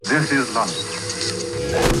This is London.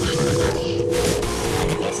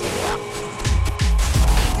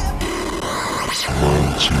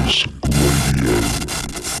 Mantis Radio.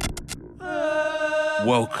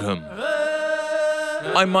 Welcome.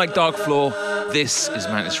 I'm Mike Darkfloor, this is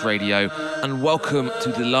Mantis Radio, and welcome to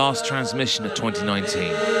the last transmission of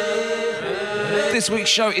 2019. This week's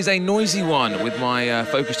show is a noisy one with my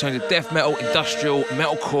focus turned to death metal, industrial,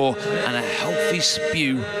 metalcore, and a healthy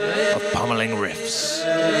spew of pummeling riffs.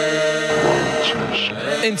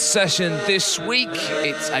 In session this week,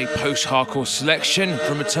 it's a post-hardcore selection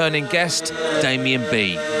from returning guest Damian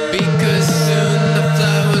B. Because soon the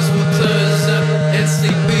flowers will close up and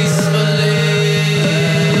sleep peacefully.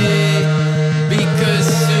 Because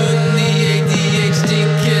soon the ADHD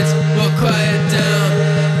kids will quiet down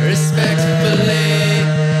respectfully.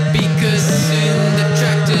 Because soon the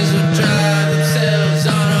tractors will drive themselves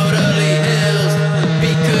on orderly hills.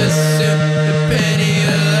 Because soon the penny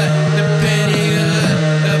a lie, the penny a lie,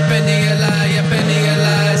 the penny a lie, a penny a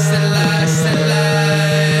lie, still lie, still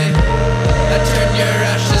lie. I turn your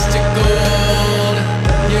ashes to gold.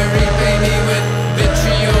 You repay me with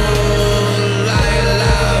vitriol. I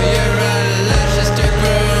allow your eyelashes to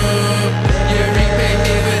grow. You repay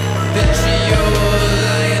me with vitriol.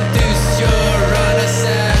 I induce your honor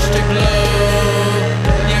sash to glow.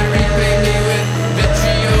 You repay me with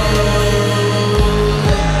vitriol.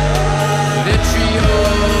 Vitriol.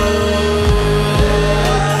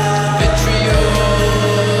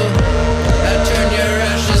 I turn your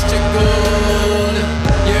ashes to gold.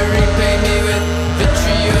 You repay me with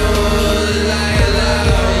vitriol. I allow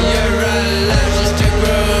your eyelashes to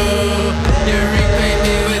grow. You repay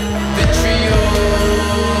me with vitriol.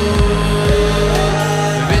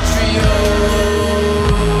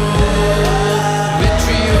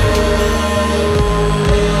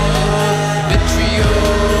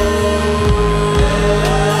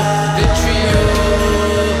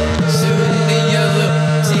 Soon the yellow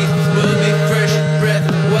teeth will be fresh, breath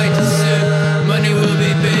white soon. Money will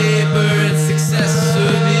be paper and success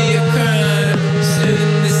will be a crime. Soon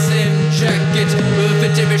the same jacket will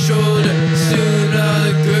fit every shoulder. Soon all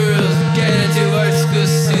the girls get into art school.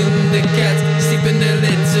 Soon the cats sleep in their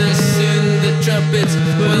litter. Soon the trumpets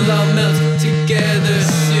will all melt together.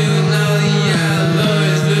 Soon all the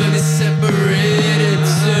alloys will be separated.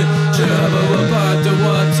 Soon trouble will part the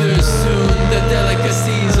water. Soon the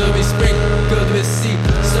delicacies will be sprinkled with sea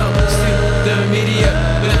salt. Soon the media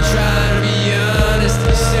will try to be honest.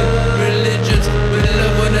 Soon religions will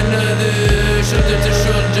love one another. Shoulder to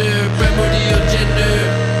shoulder, primordial gender.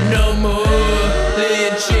 No more they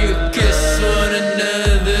and you kiss one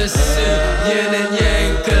another. Soon yin and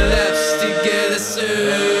yang collapse together.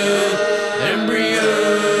 Soon embryo.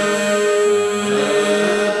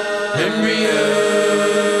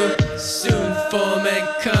 Soon form and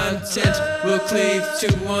content will cleave to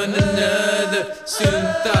one another. Soon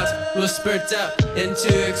thought will spurt out into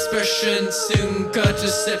expression. Soon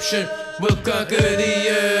contraception will conquer the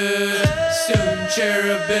earth. Soon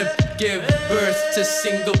cherubim give birth to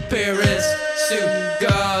single parents. Soon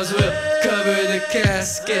gauze will cover the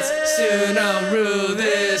caskets. Soon I'll rule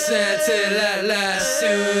this until at last.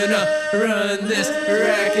 Soon I'll run this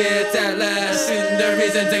racket at last. Soon the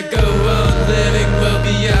reason to go on living will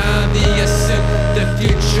be obvious. Soon the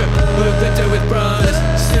future will glitter with promise.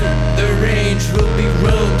 Soon the range will be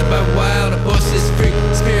roamed by wild horses. Free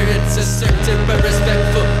spirits assertive but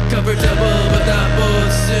respectful. Comfortable but not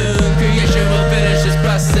bold. Soon creation will finish its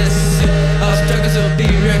process. Soon all struggles will be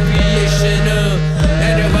recreational.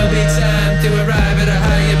 And it will be time to arrive at a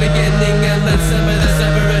higher beginning. And let some of the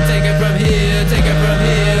sufferer take it from here. Take it from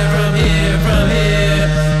here, from here, from here.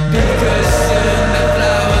 Because soon the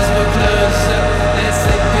flowers will close up and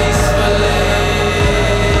sleep peacefully.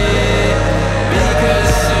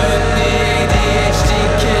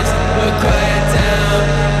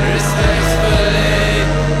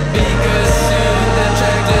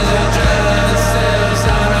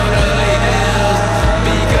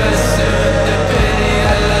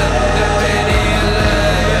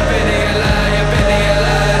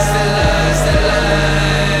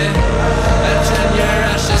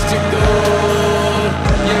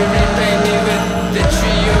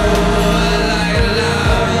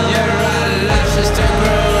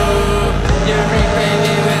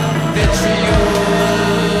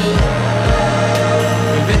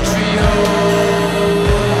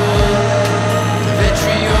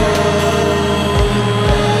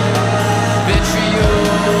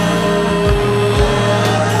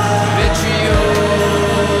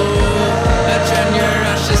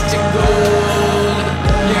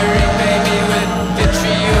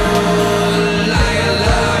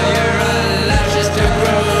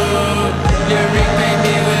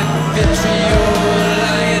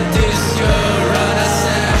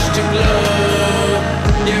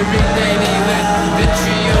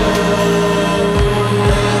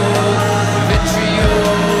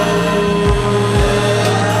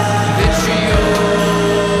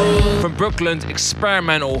 Brooklyn's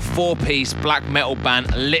experimental four-piece black metal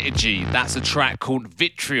band Liturgy. That's a track called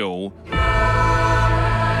Vitriol,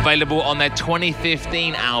 available on their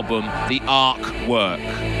 2015 album, The Ark Work.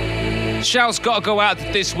 Shout's gotta go out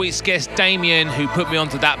to this week's guest, Damian, who put me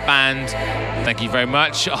onto that band. Thank you very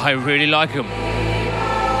much. I really like them.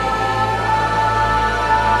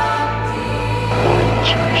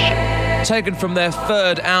 Taken from their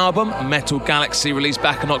third album, Metal Galaxy, released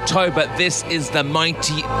back in October, this is the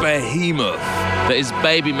mighty behemoth that is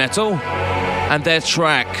Baby Metal, and their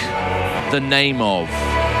track, The Name Of.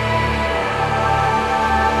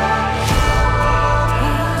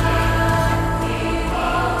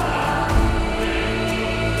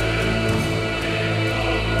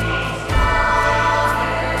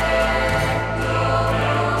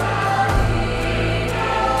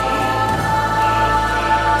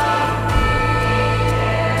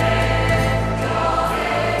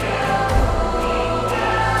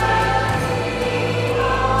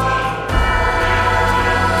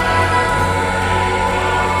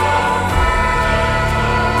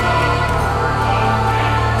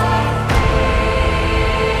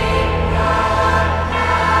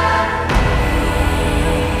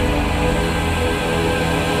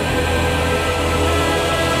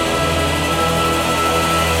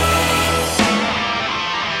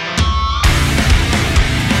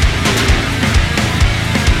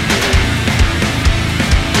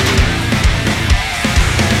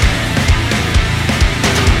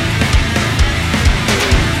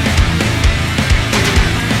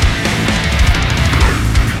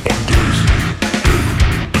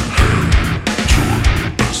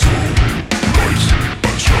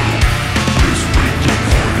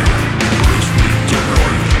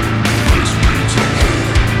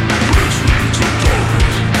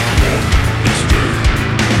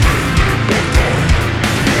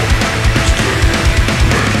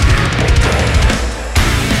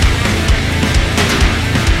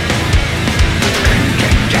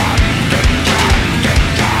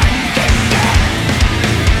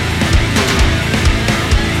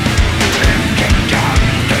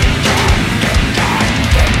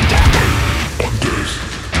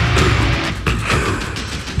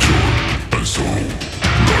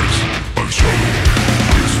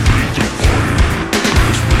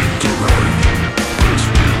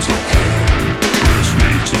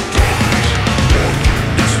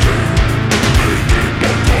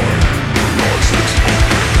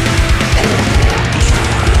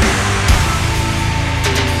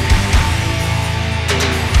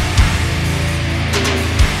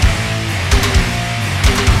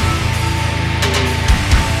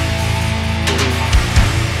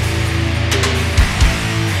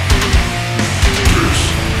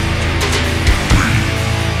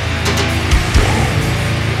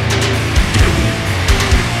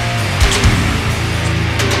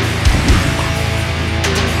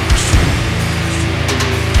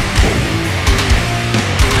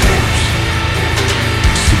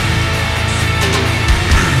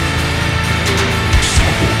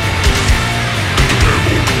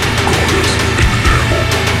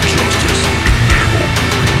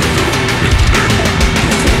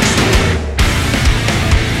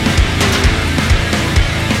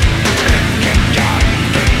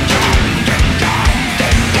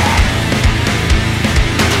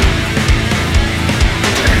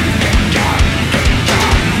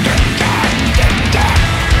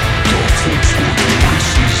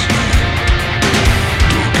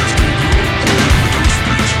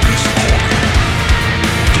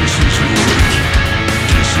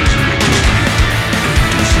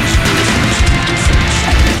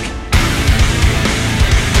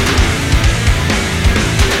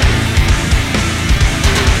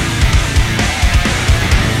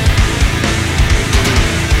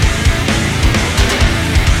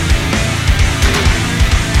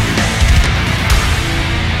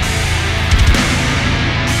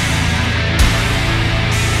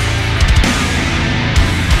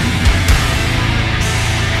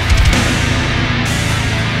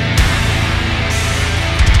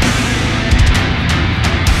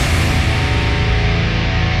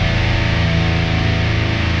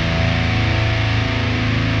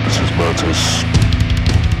 Mantis.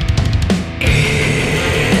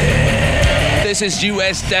 This is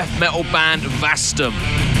US death metal band Vastum.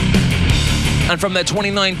 And from their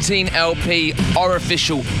 2019 LP,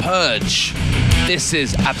 Orificial Purge, this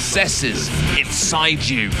is Abscesses Inside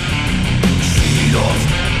You.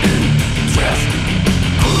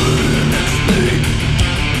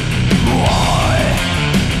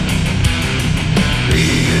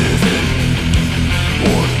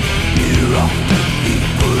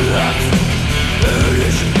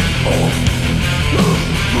 Of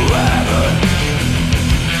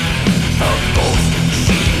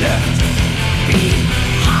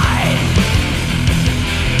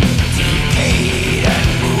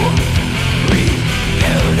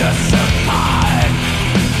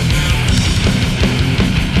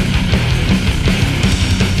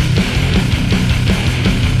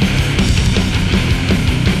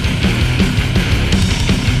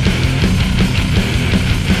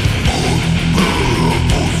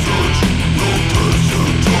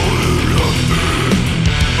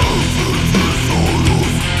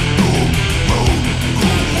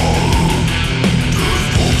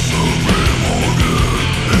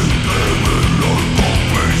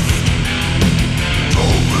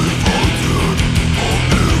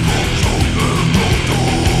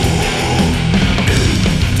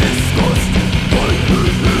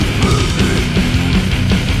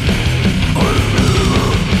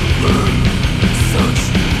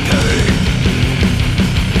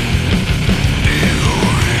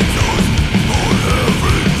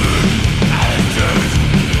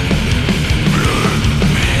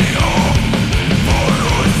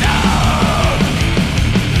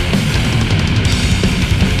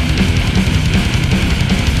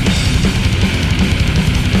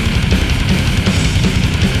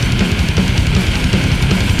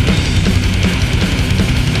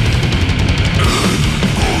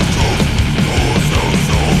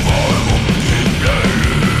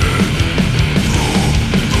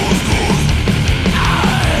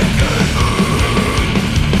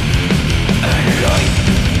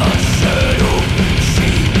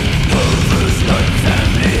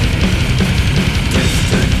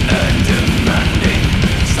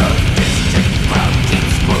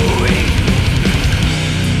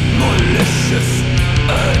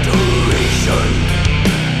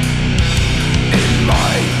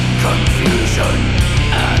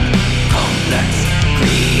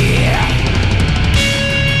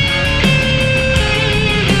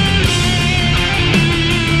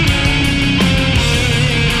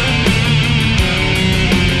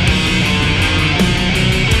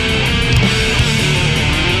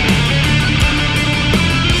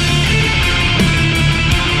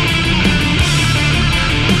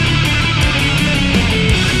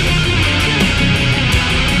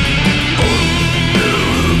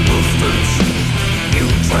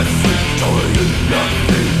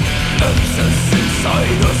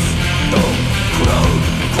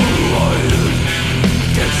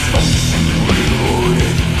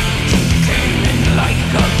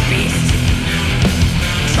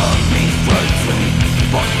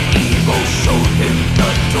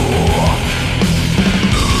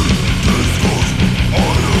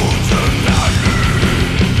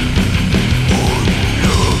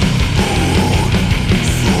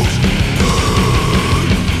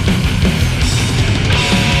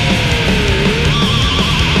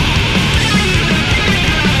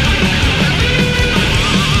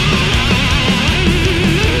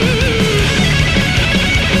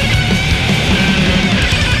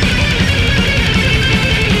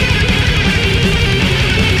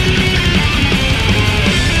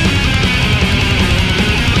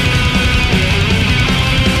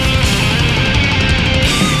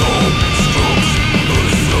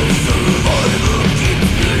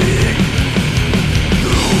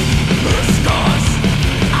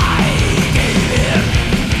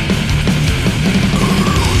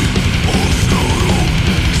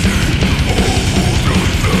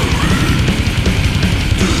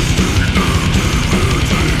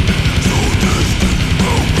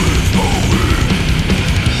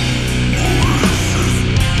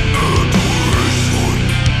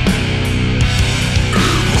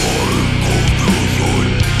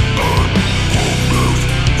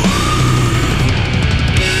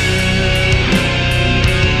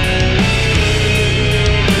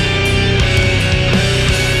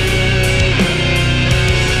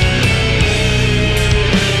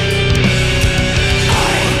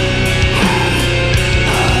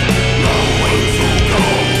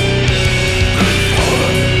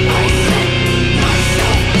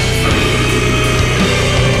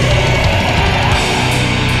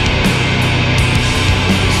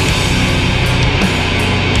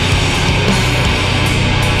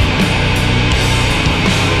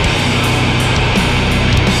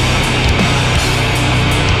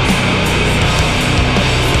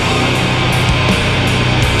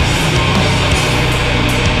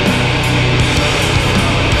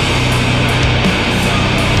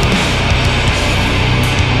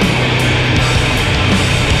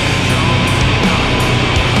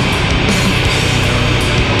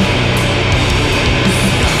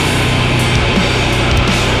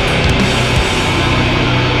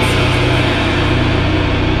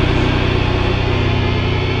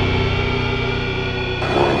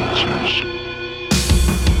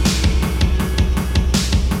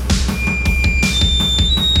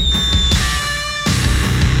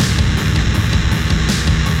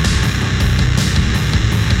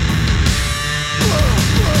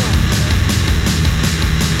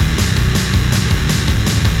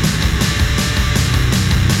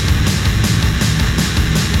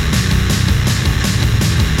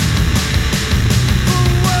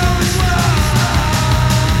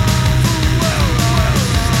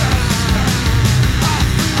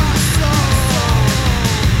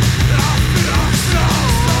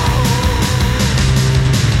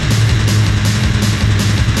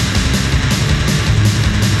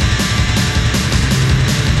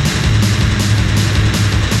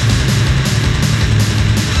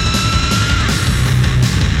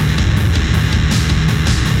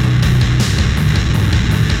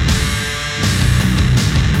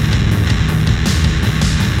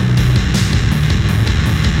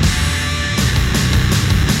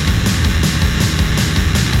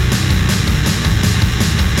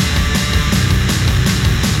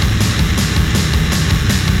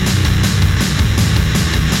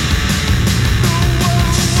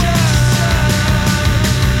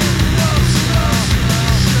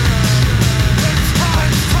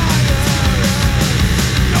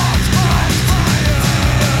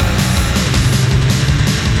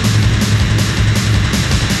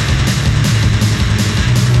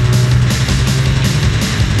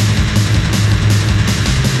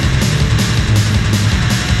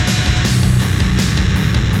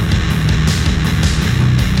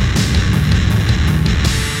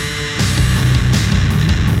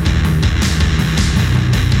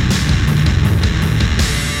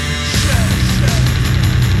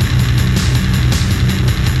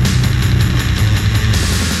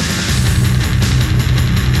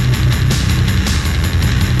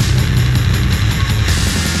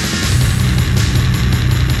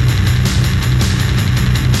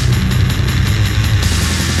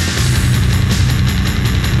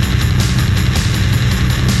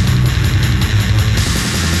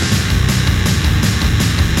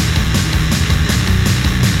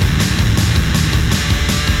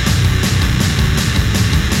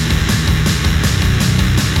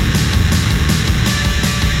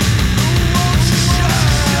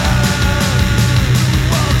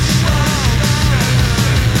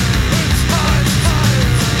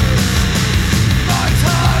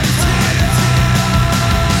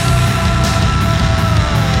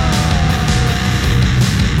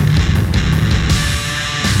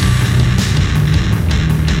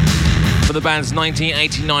the band's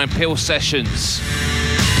 1989 Peel sessions.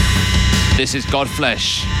 This is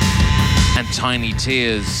Godflesh and Tiny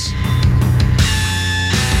Tears.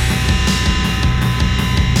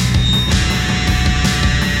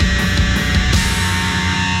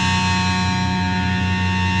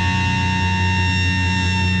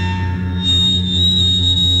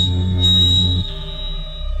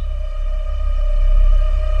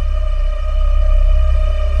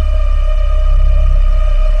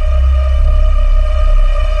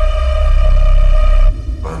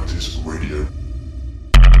 Mantis Radio.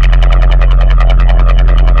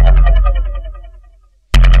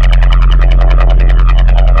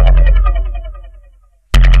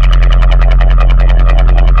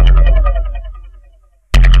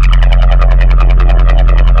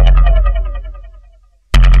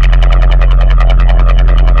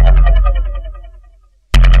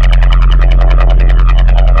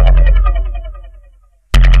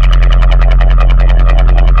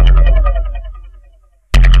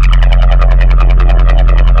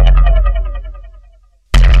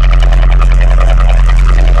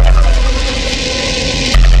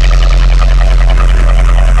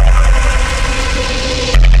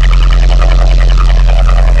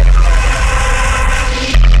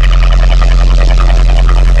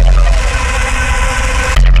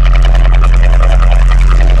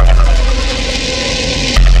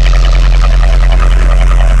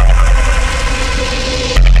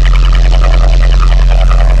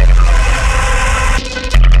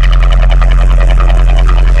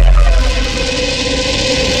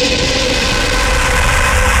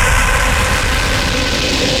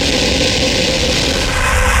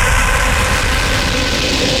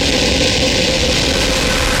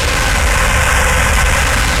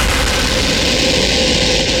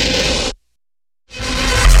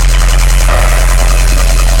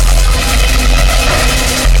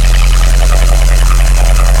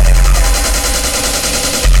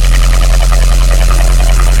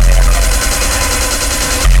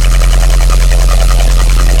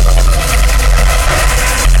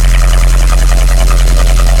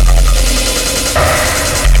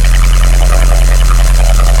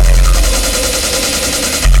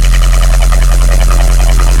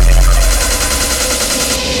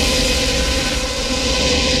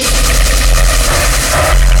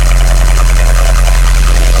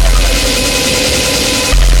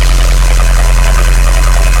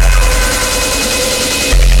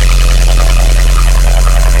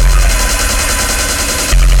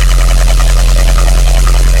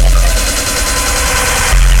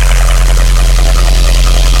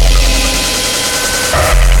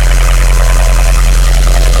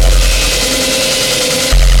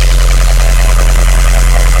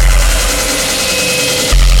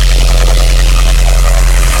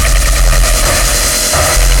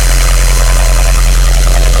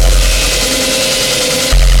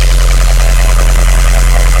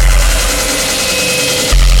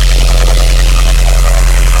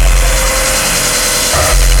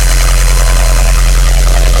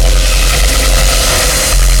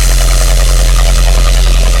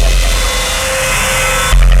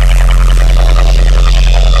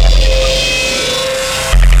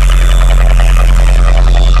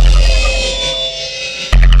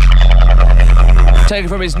 Taken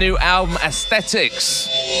from his new album Aesthetics,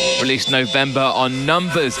 released November on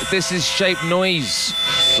Numbers. This is Shape Noise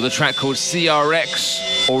with a track called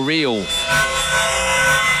CRX or Real.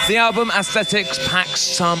 The album Aesthetics packs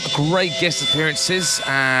some great guest appearances,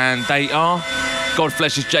 and they are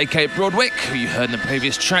Godflesh's J.K. Broadwick, who you heard in the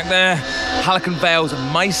previous track there, Pelican Vale's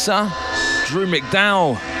Mesa, Drew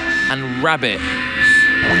McDowell, and Rabbit.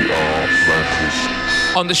 We are Mantis.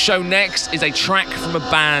 On the show next is a track from a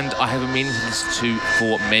band I have been meaning to listen to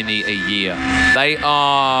for many a year. They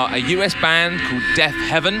are a US band called Death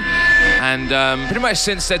Heaven, and pretty much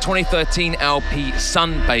since their 2013 LP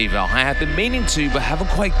Sunbather, I have been meaning to but haven't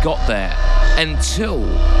quite got there until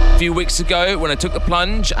a few weeks ago when I took the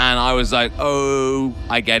plunge and I was like, oh,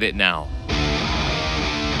 I get it now.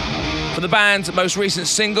 For the band's most recent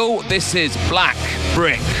single, this is Black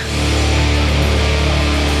Brick.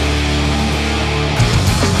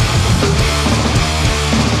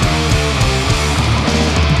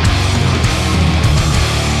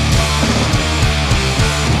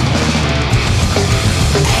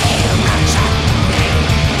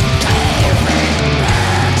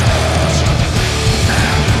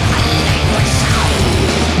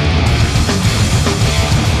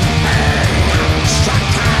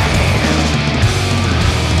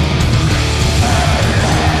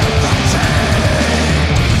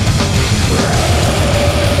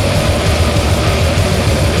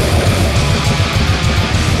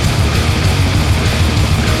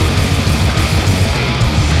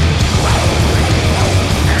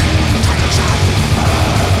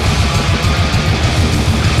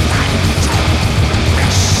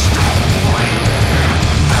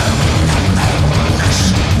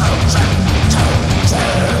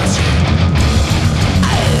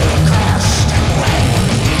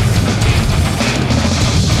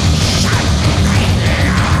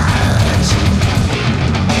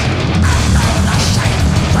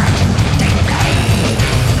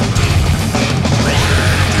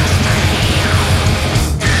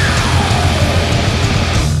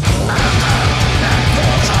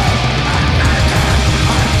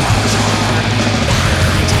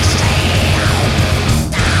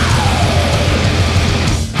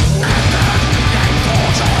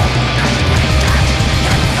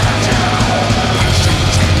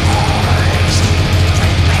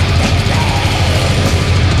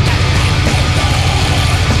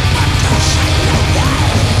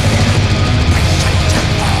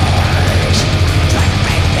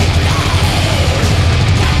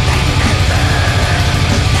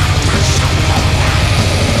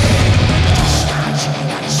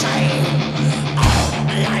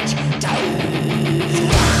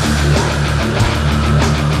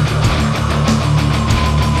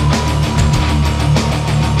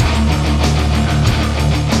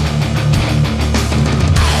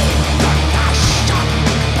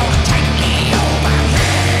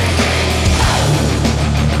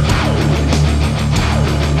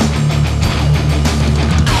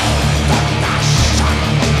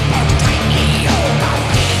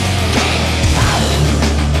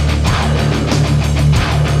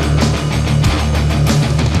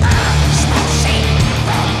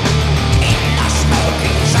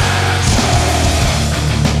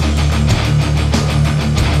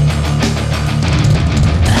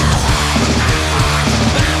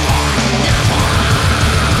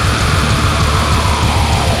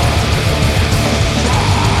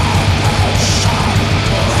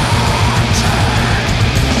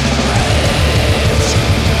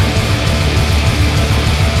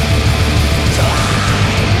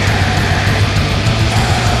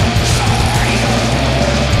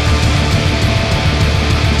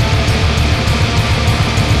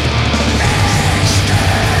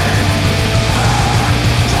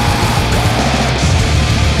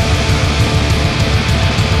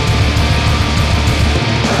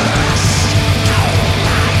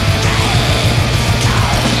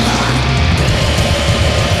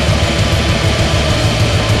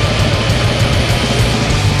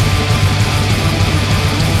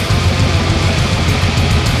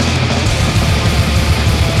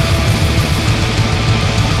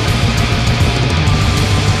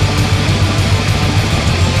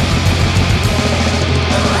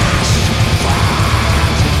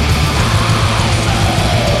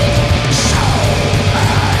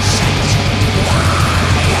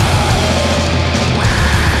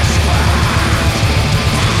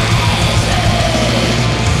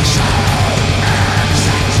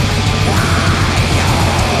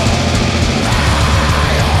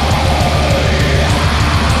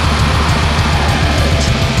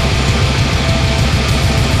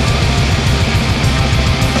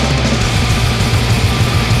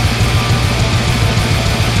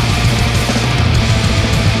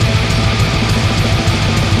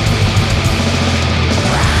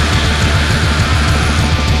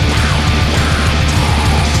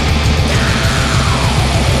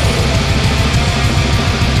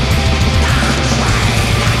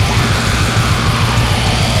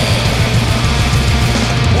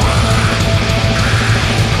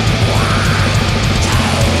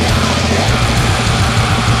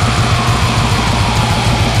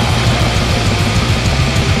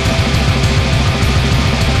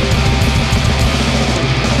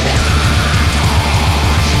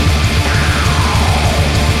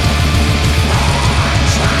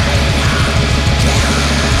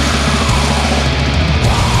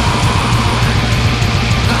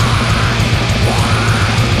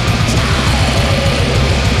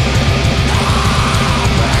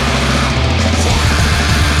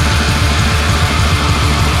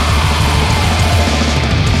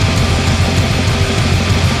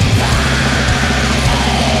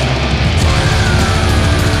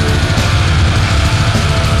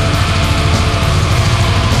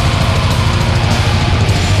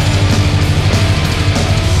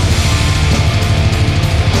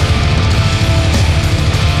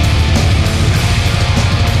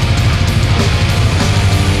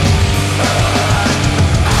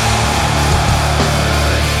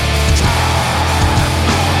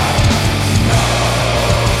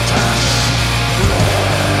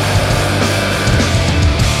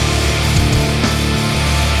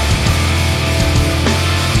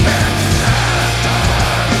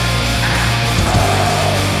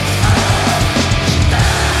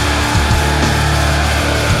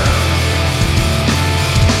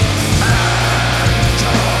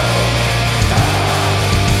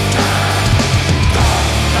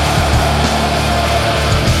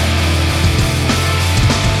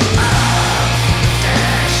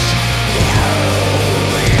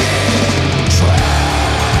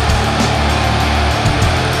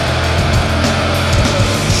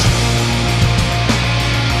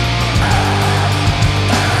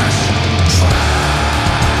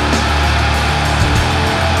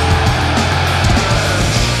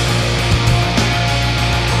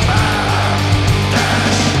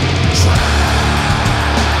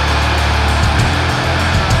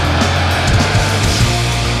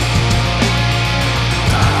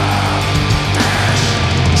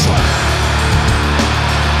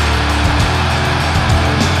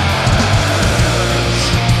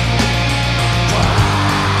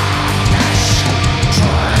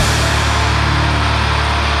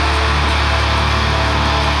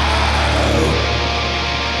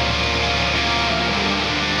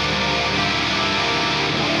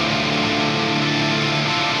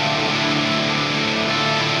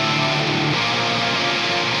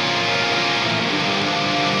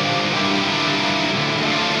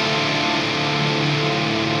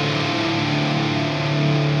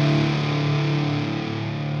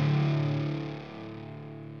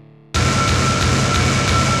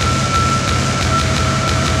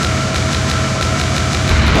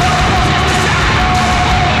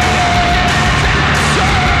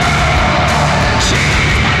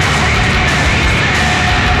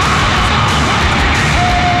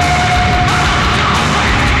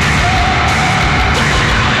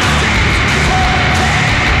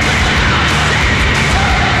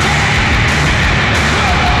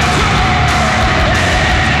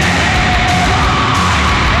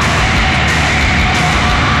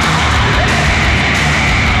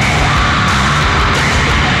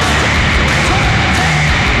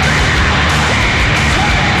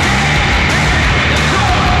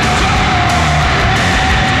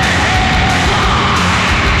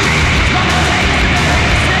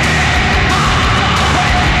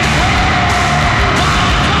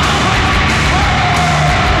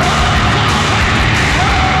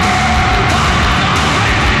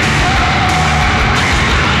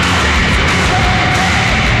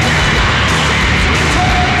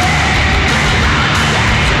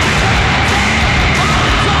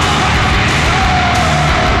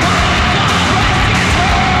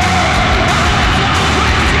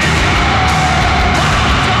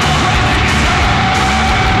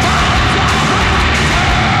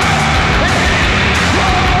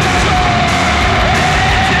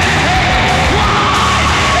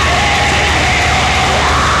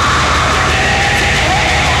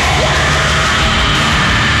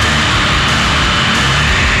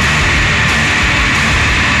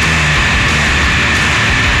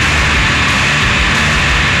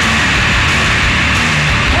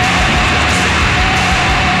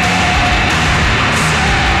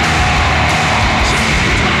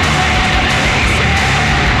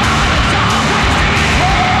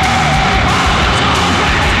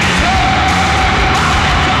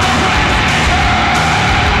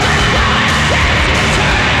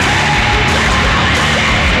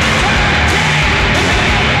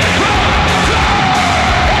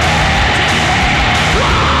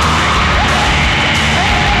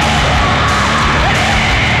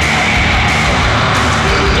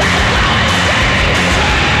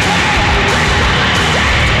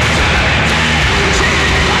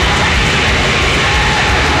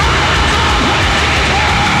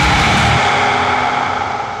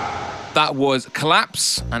 That was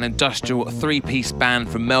Collapse, an industrial three-piece band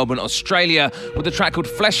from Melbourne, Australia, with a track called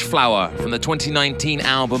Flesh Flower from the 2019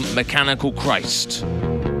 album Mechanical Christ.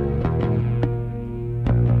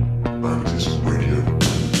 Mantis Radio.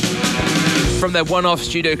 From their one-off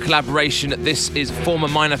studio collaboration, this is former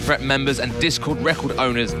Minor Threat members and Discord record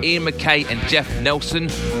owners Ian McKay and Jeff Nelson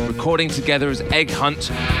recording together as Egg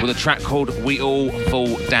Hunt with a track called We All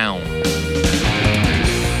Fall Down.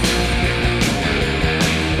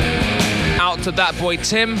 Out to that boy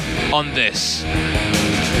Tim on this.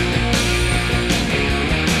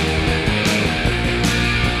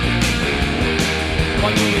 Why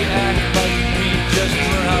do we act like we just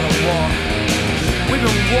learn how to walk? We've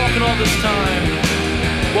been walking all this time.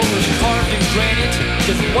 What was carved in granite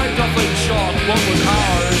just wiped off like chalk. What was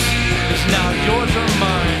ours is now yours or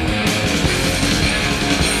mine.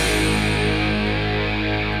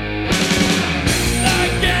 I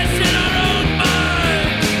guess in our own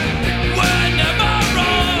minds we're never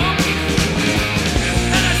wrong.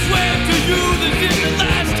 And I swear to you this is the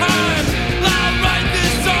last time I'll write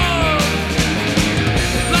this song.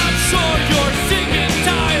 I'm sure you're sick and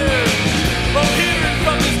tired of hearing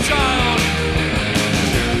from this child.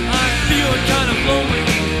 I'm feeling kind of lonely.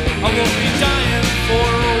 I won't be dying for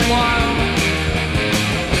a while.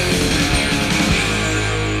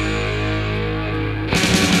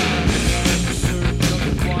 In search of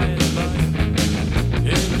the quiet light.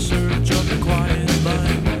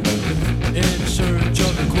 In search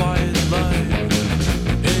of the quiet light.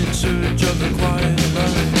 In search of the quiet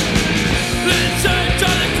light. In search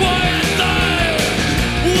of the quiet light.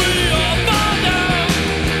 We all fall down.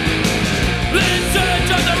 In search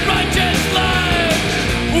of the righteous light.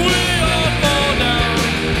 We all fall down.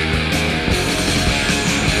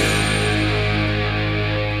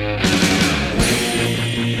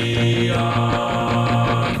 We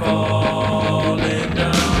are falling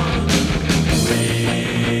down.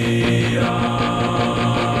 We are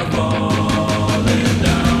falling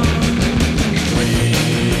down.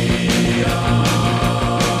 We are falling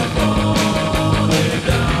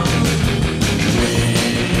down.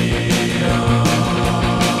 We are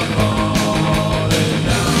falling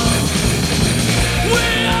down. We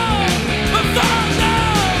all fall down.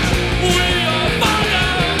 We all fall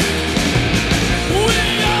down.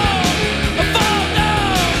 We all fall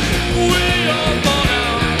down. We all fall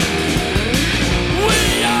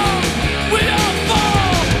down. We all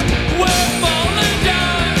fall. We're falling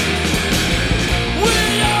down. We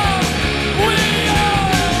all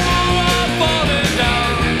falling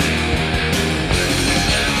down.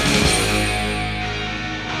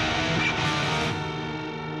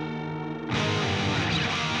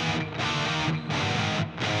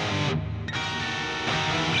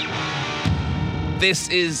 This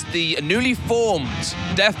is the newly formed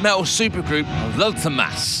death metal supergroup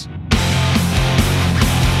Vultamas.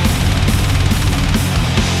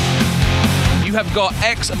 You have got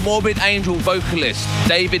ex-Morbid Angel vocalist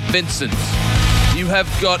David Vincent. You have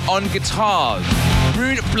got on guitars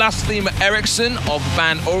Rude Blasphemer Eriksson of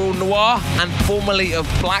band Oral Noir and formerly of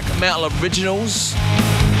Black Metal Originals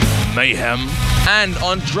Mayhem. And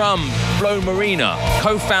on drum, Flo Marina,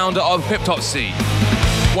 co-founder of Cryptopsy,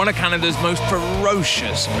 one of Canada's most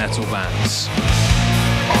ferocious metal bands.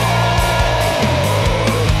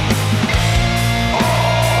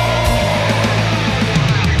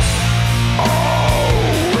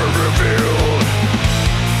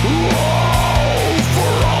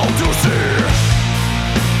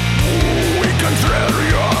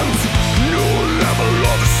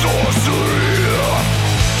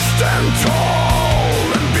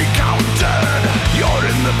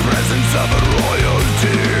 Of a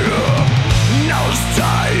royalty. Now it's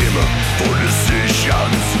time for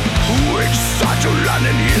decisions which start to land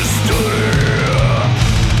in history.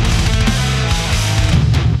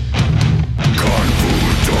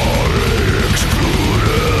 Conflict or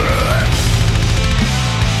excluded.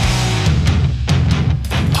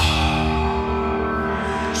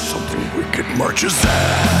 Something wicked marches in.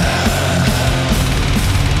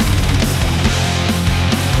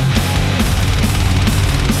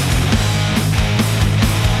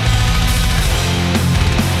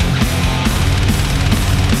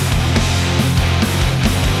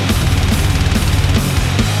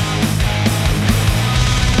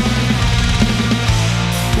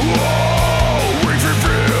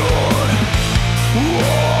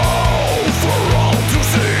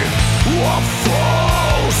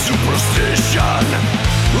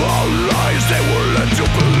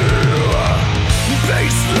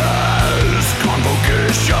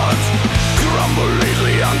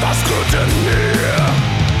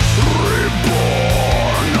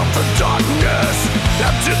 Reborn of the darkness,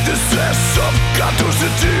 after this excess of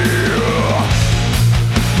contusity.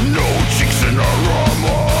 No cheeks in our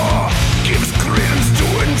armor gives credence to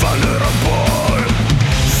invulnerable.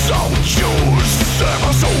 So choose, serve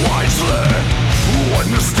us so wisely. One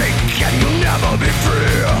mistake and you'll never be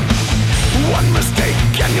free. One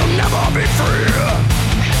mistake and you'll never be free.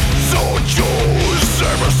 So choose,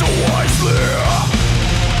 serve us so wisely.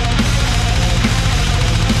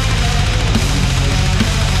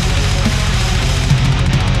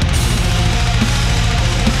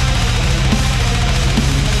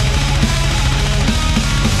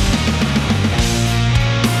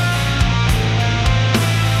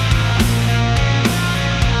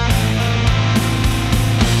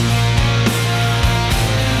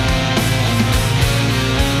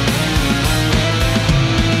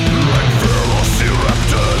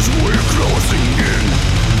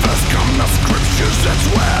 That's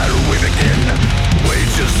where we begin.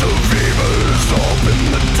 Wages of evils open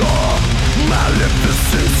the door.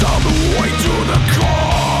 Maleficence all the way to the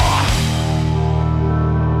core.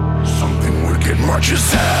 Something wicked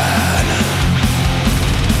marches in.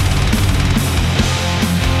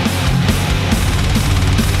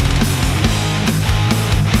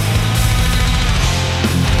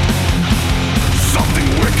 Something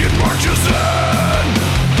wicked marches in.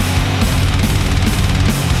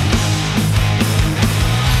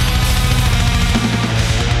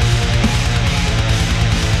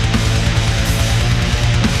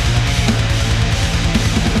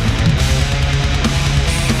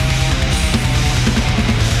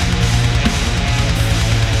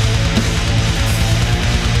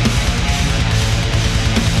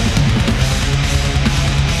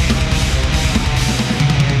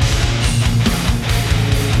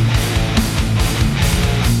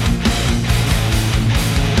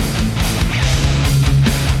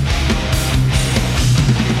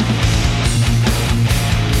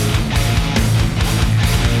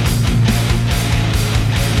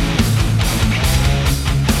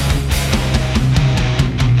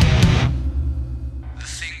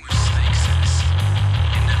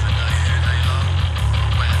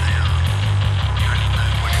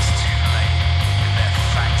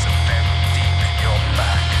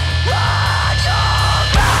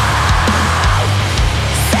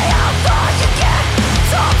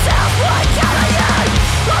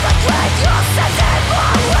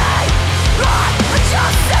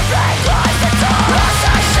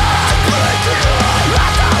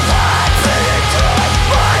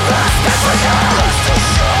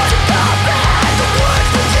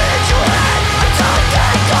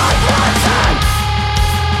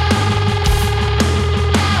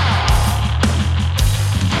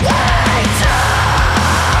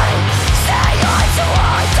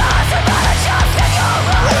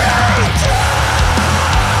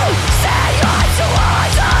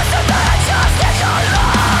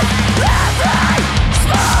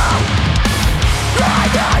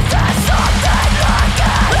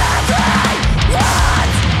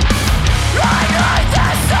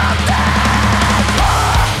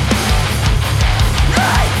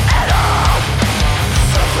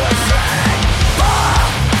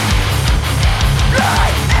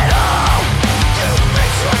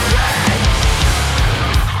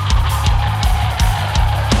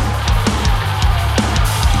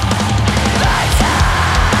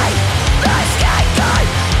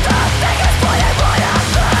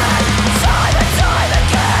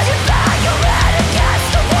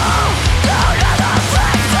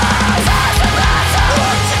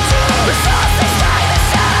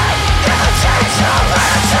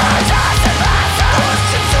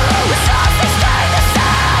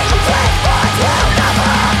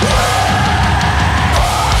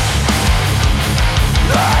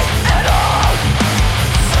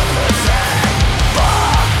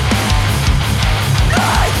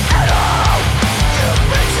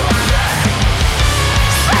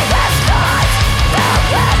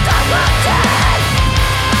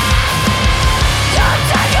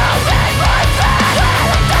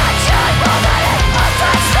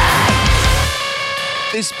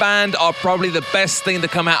 This band are probably the best thing to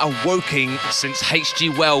come out of Woking since H.G.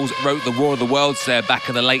 Wells wrote The War of the Worlds there back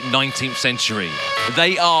in the late 19th century.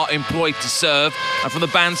 They are Employed to Serve, and from the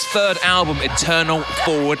band's third album, Eternal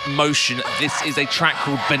Forward Motion, this is a track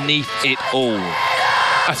called Beneath It All.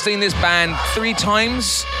 I've seen this band 3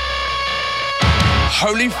 times.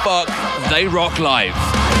 Holy fuck, they rock live.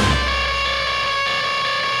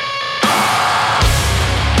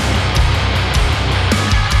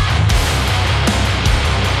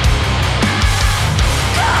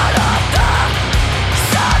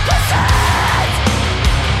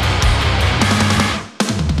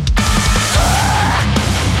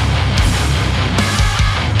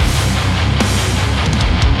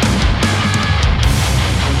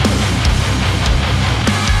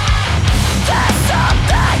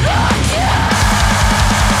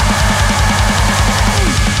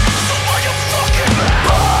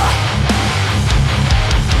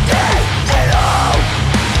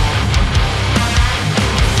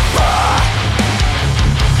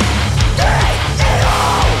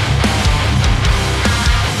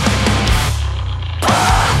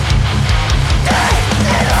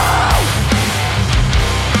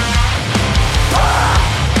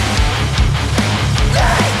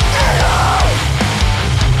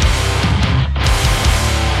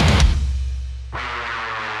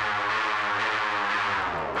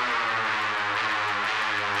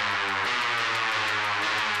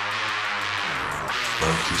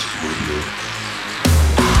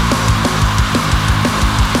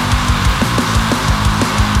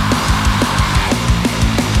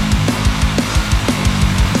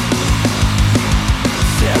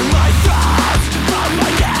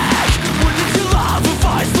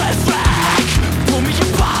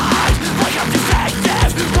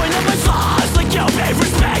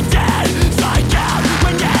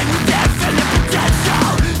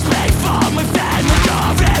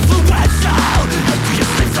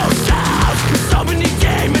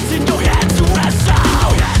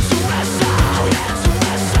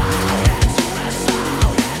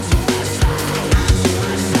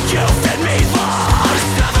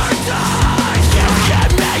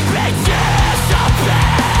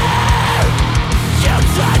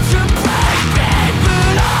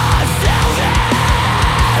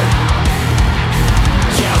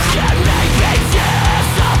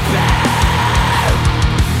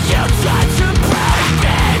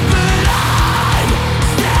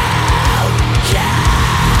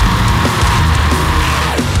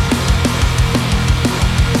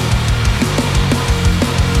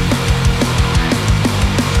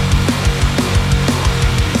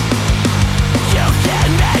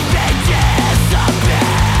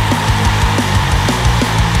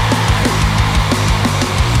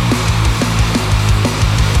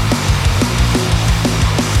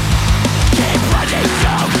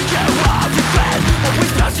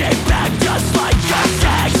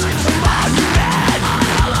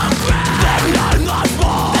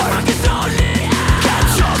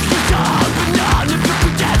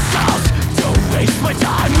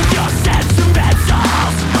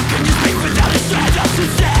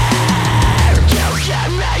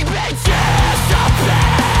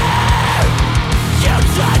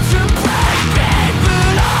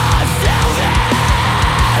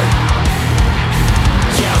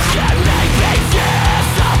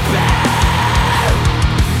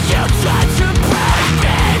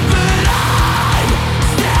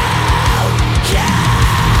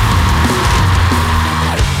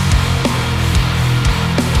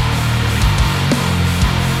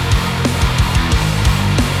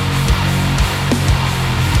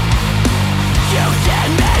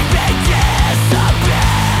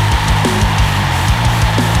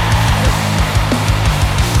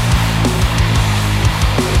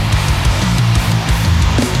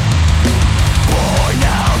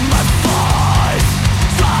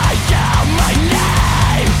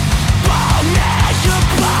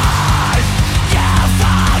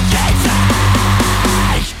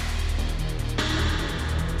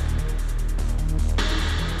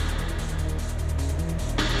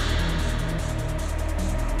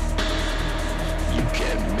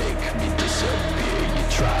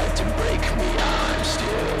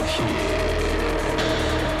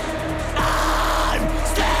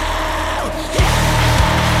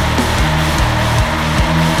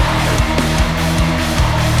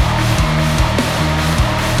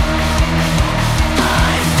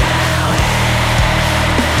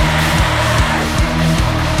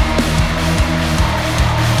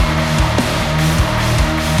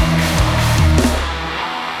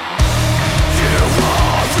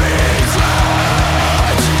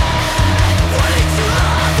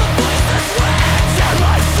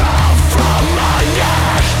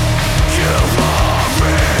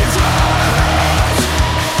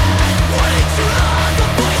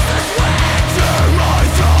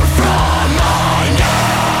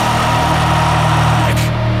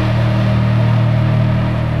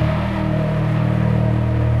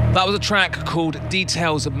 That was a track called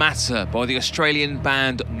Details Matter by the Australian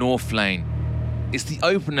band Northlane. It's the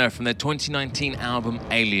opener from their 2019 album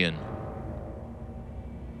Alien.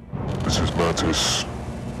 This is Mantis.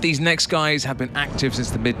 These next guys have been active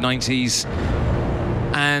since the mid-90s,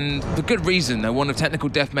 and for good reason. They're one of technical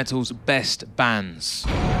death metal's best bands.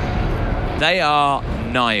 They are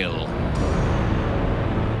Nile.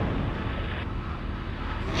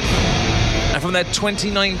 And from their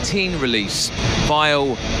 2019 release,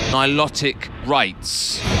 Vile Nilotic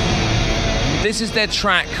Rites, this is their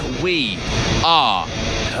track We Are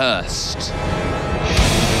Cursed.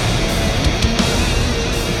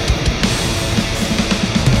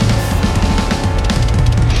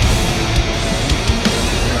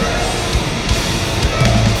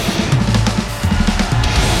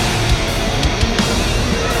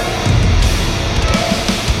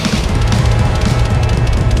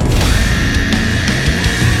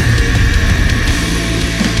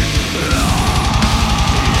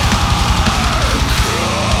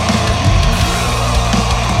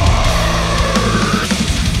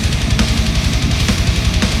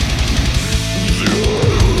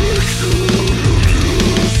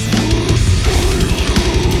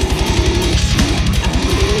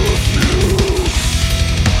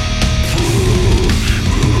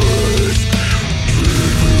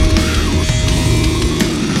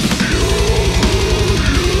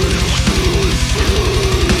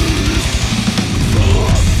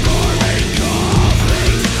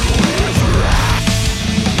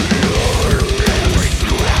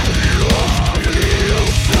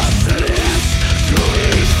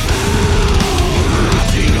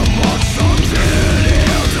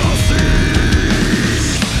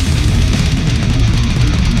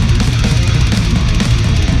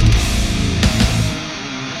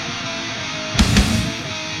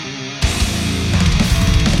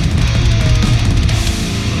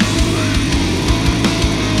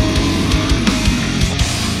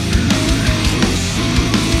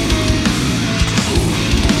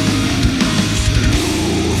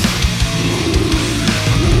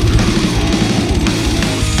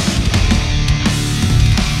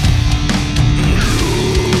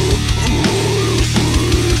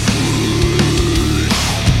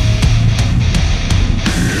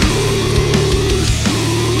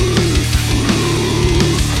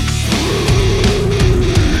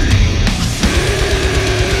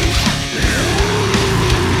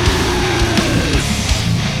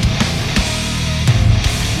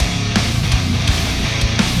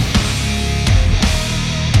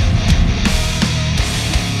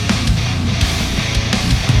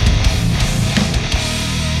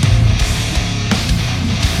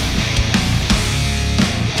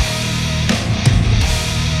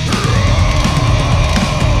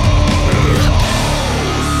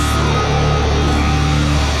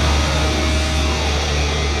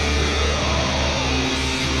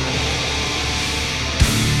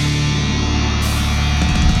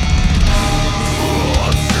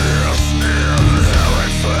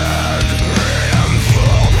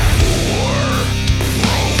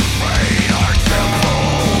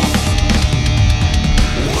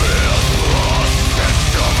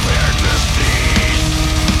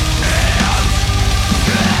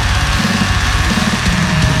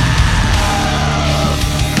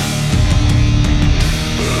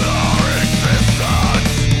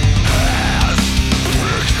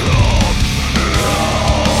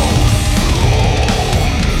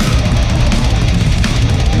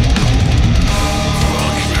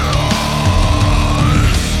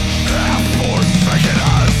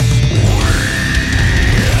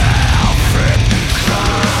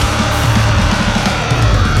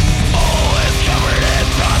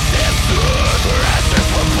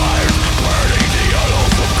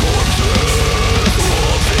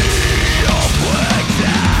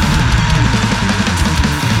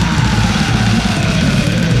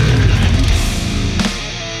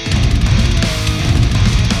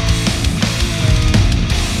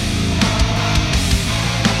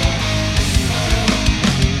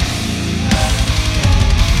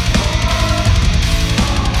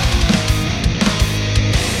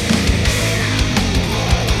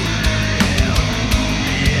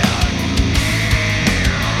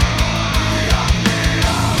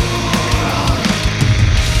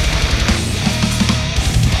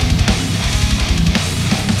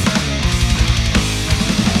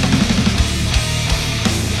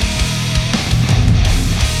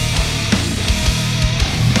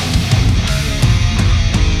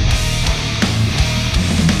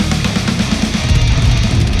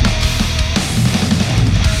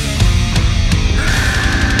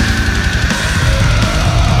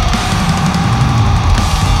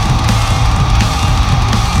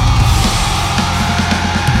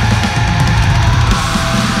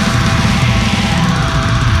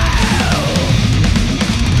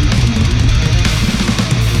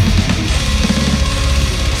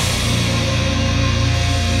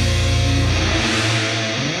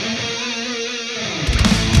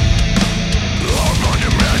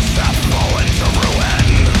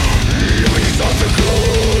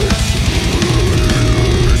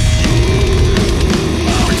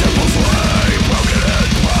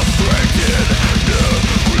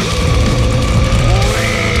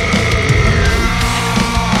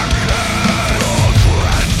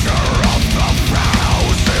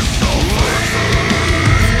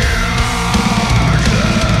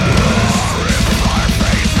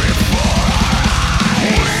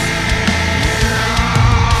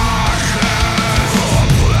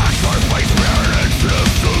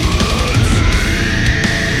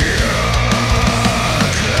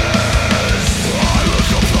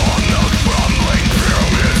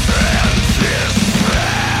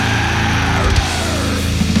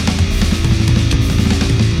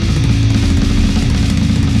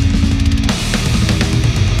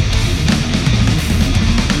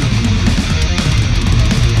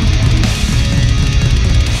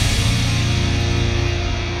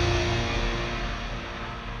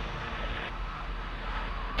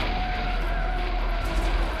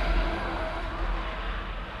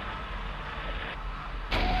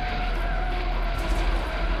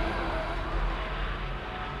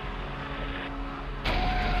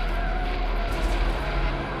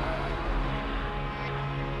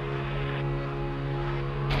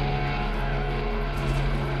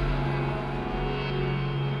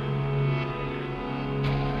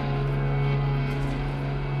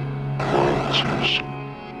 Mantis.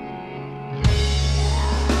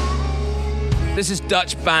 This is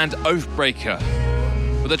Dutch band Oathbreaker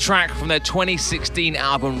with a track from their 2016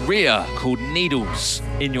 album Rhea called Needles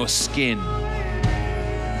in Your Skin.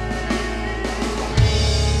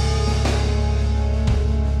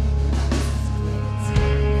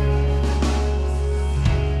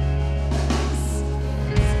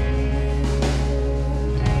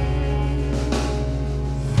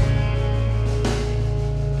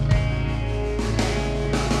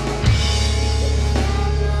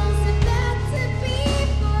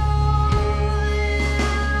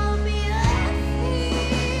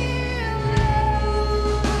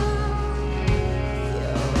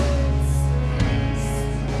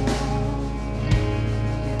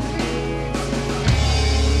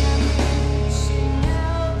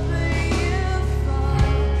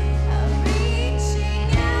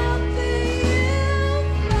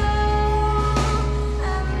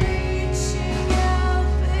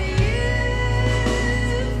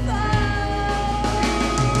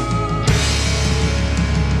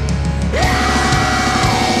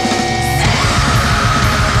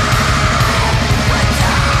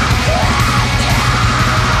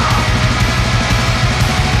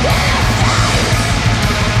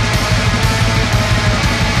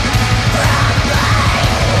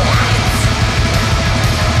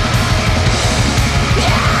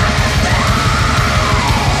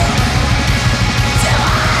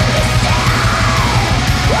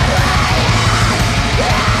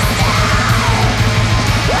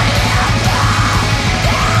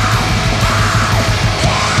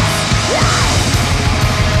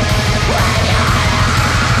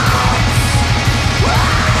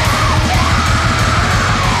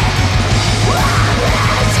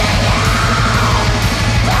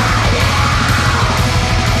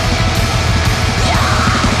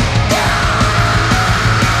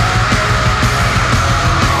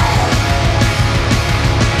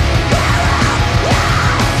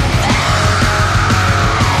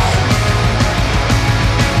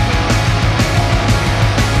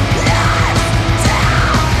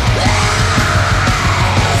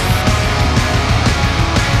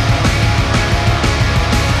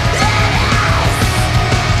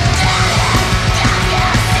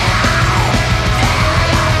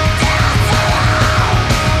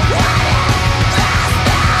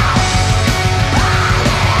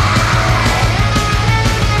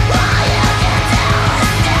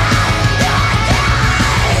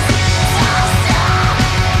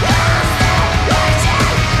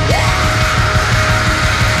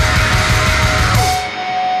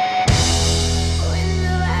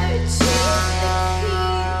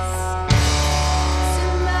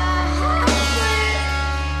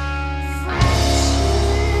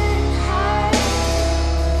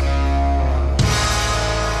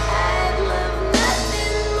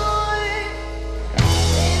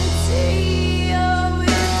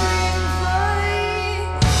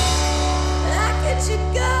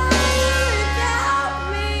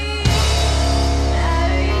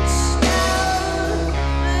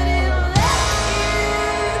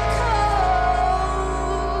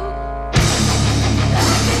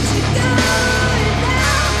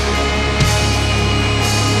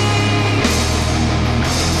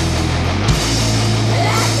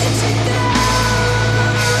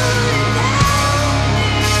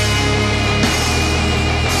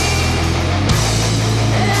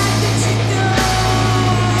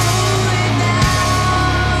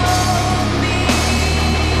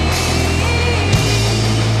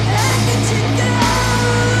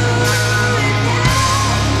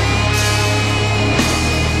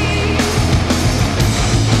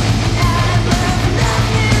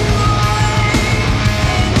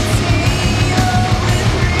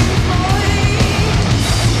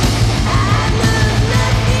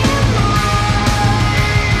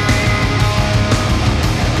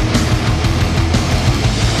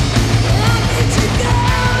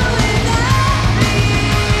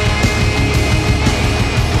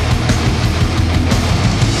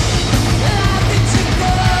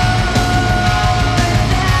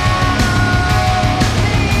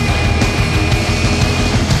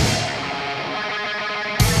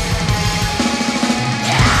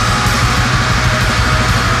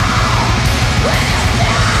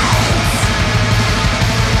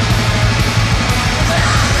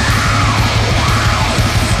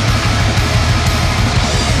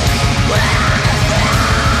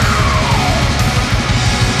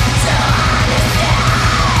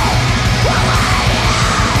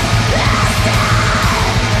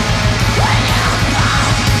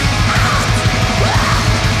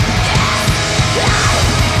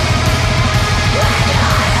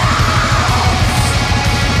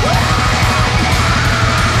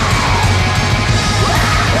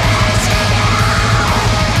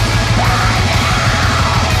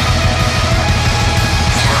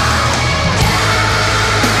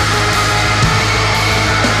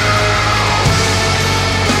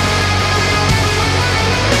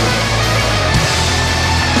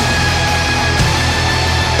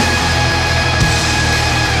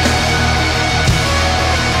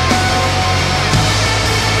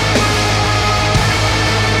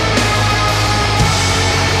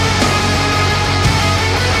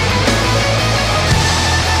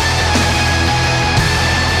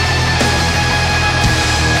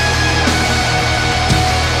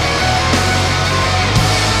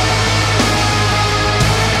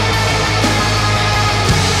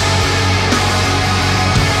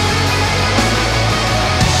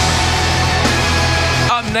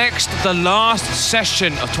 the last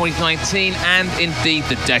session of 2019 and indeed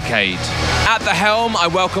the decade. At the helm, I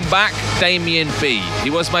welcome back Damian B. He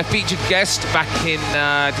was my featured guest back in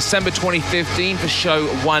December 2015 for show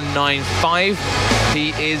 195. He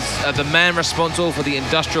is the man responsible for the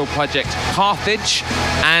industrial project Carthage,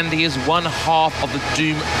 and he is one half of the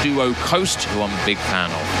Doom duo Coast, who I'm a big fan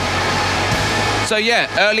of. So yeah,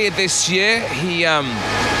 earlier this year, he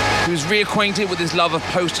was reacquainted with his love of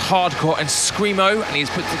post-hardcore and screamo, and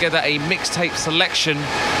he's put together a mixtape selection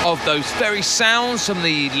of those very sounds from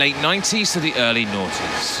the late 90s to the early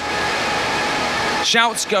noughties.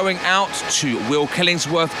 Shouts going out to Will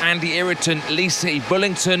Killingsworth, Andy Irriton, Lisa E.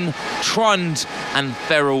 Bullington, Trund, and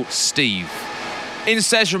Feral Steve. In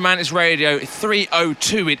Session Mantis Radio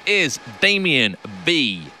 302, it is Damian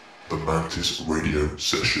B. The Mantis Radio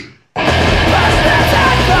Session. Goddamn,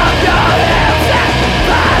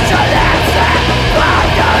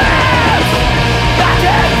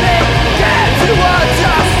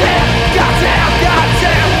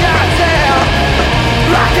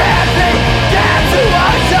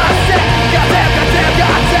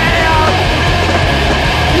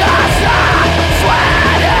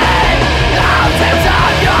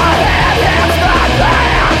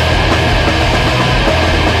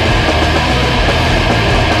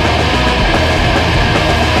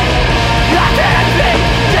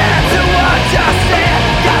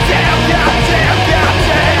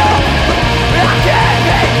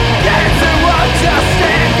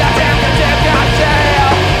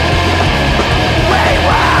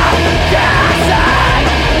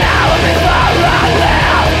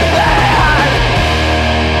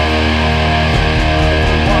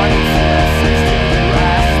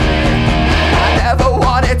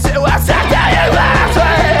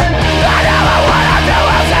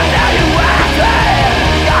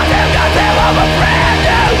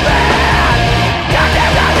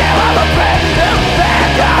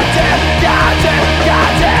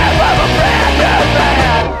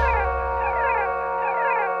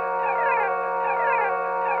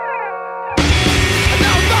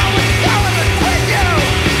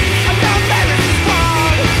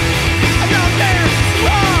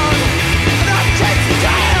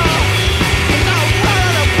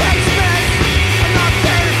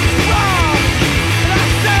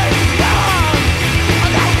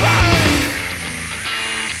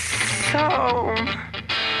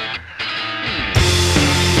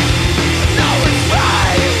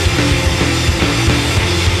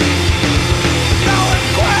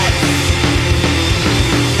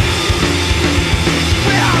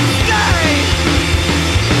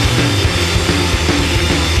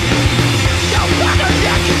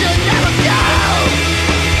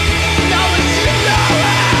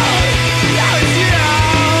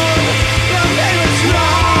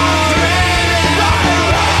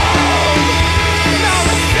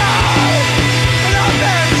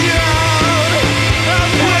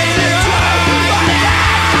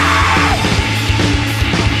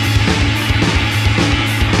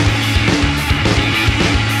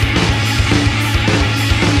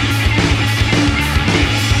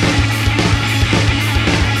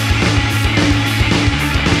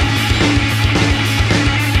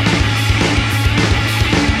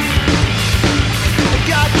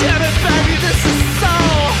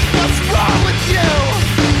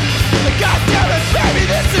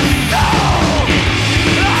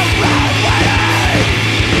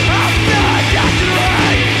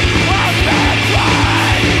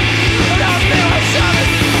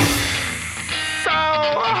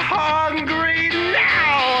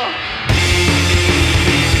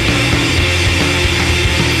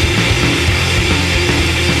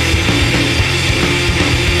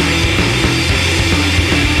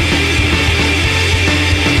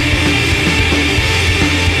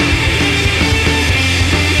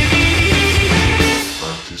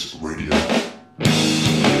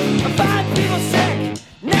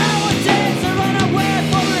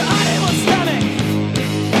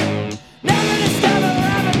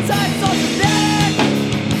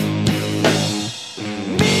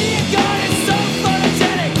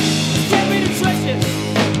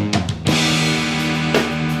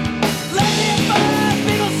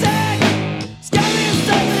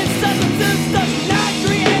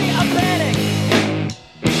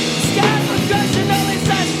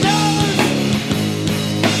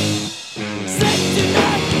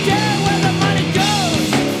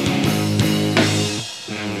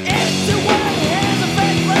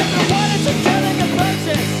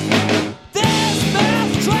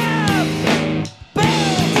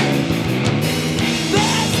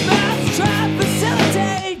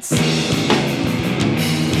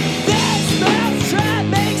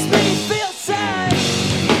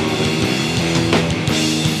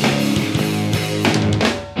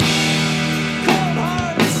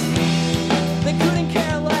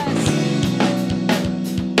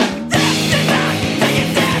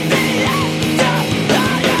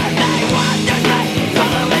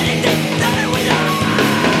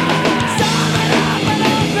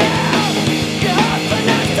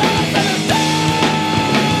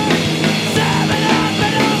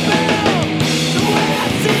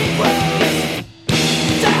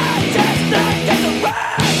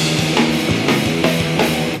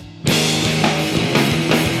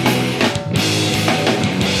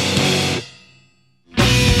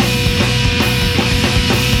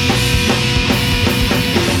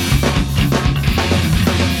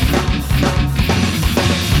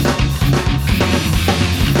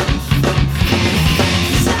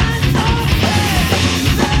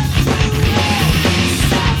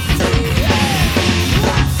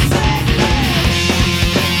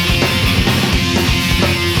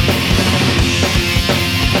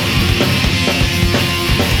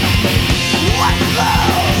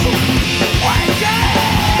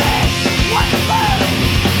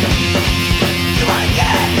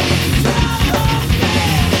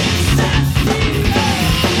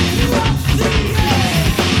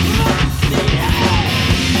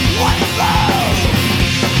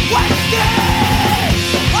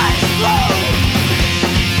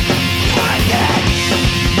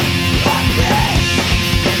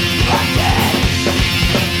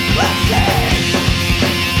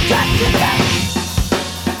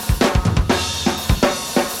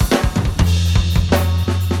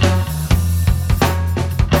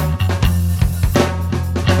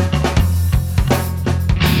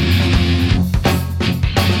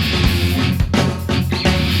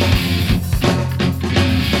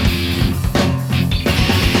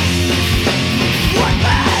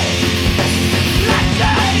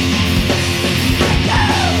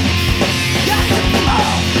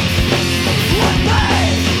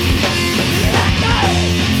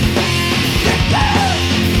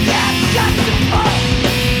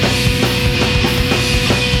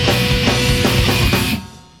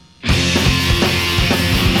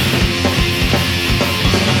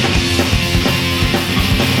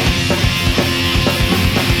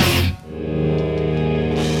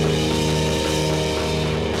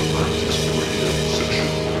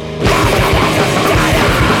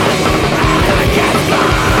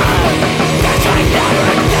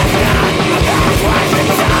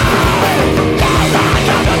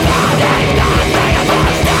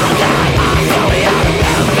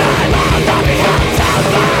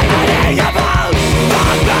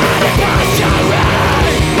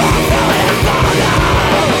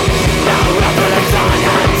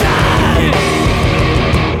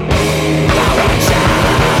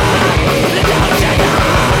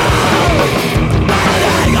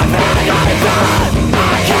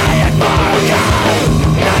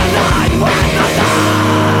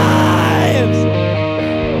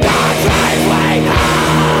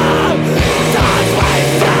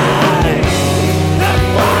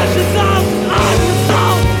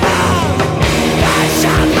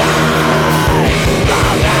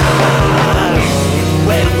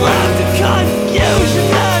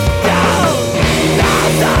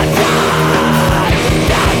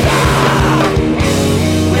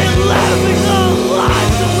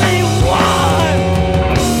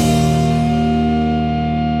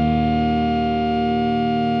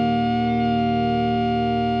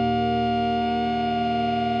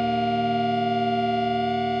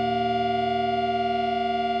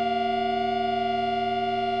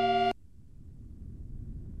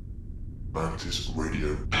 Mantis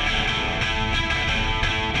Radio.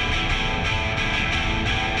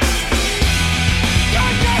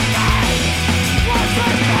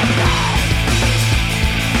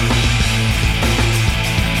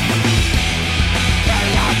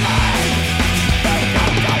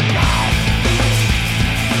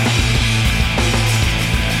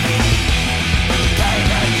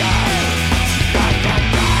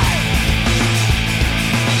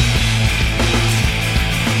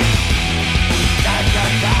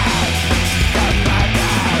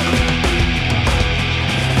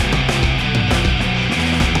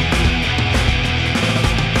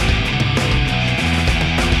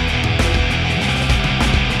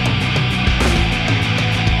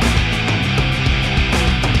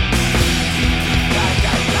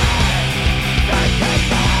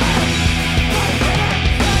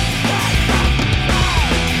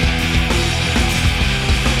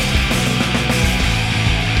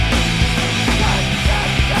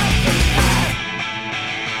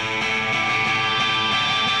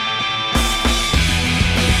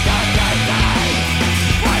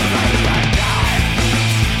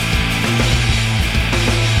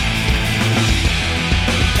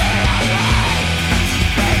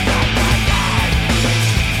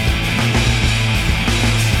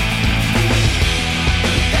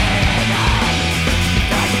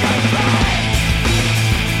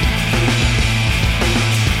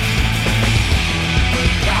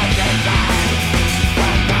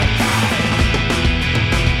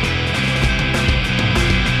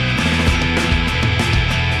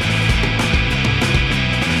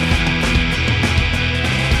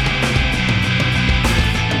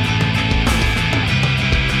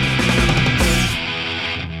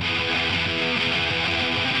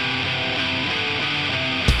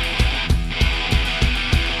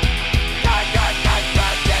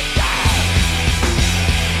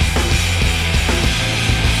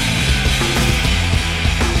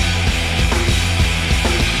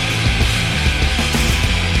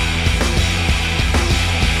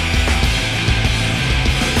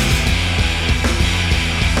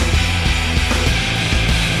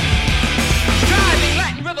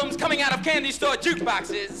 candy store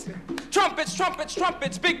jukeboxes. Trumpets, trumpets,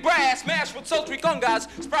 trumpets, big brass, mashed with sultry congas,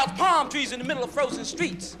 sprouts palm trees in the middle of frozen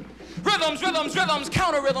streets. Rhythms, rhythms, rhythms,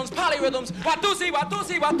 counter rhythms, polyrhythms, Watusi,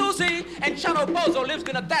 Watusi, Watusi, and Chano Bozo lives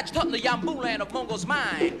in a thatched hut in the Yambu land of Mongo's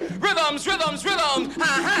mind. Rhythms, rhythms, rhythms,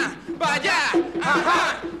 aha, baya,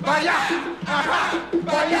 aha, baya, aha,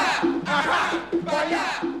 baya, aha,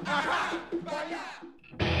 baya, aha, baya.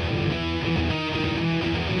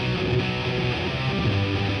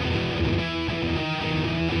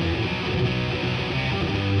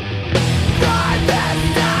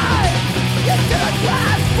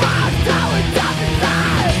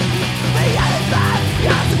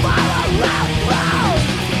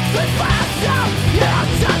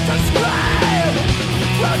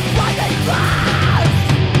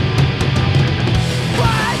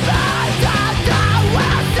 Bye.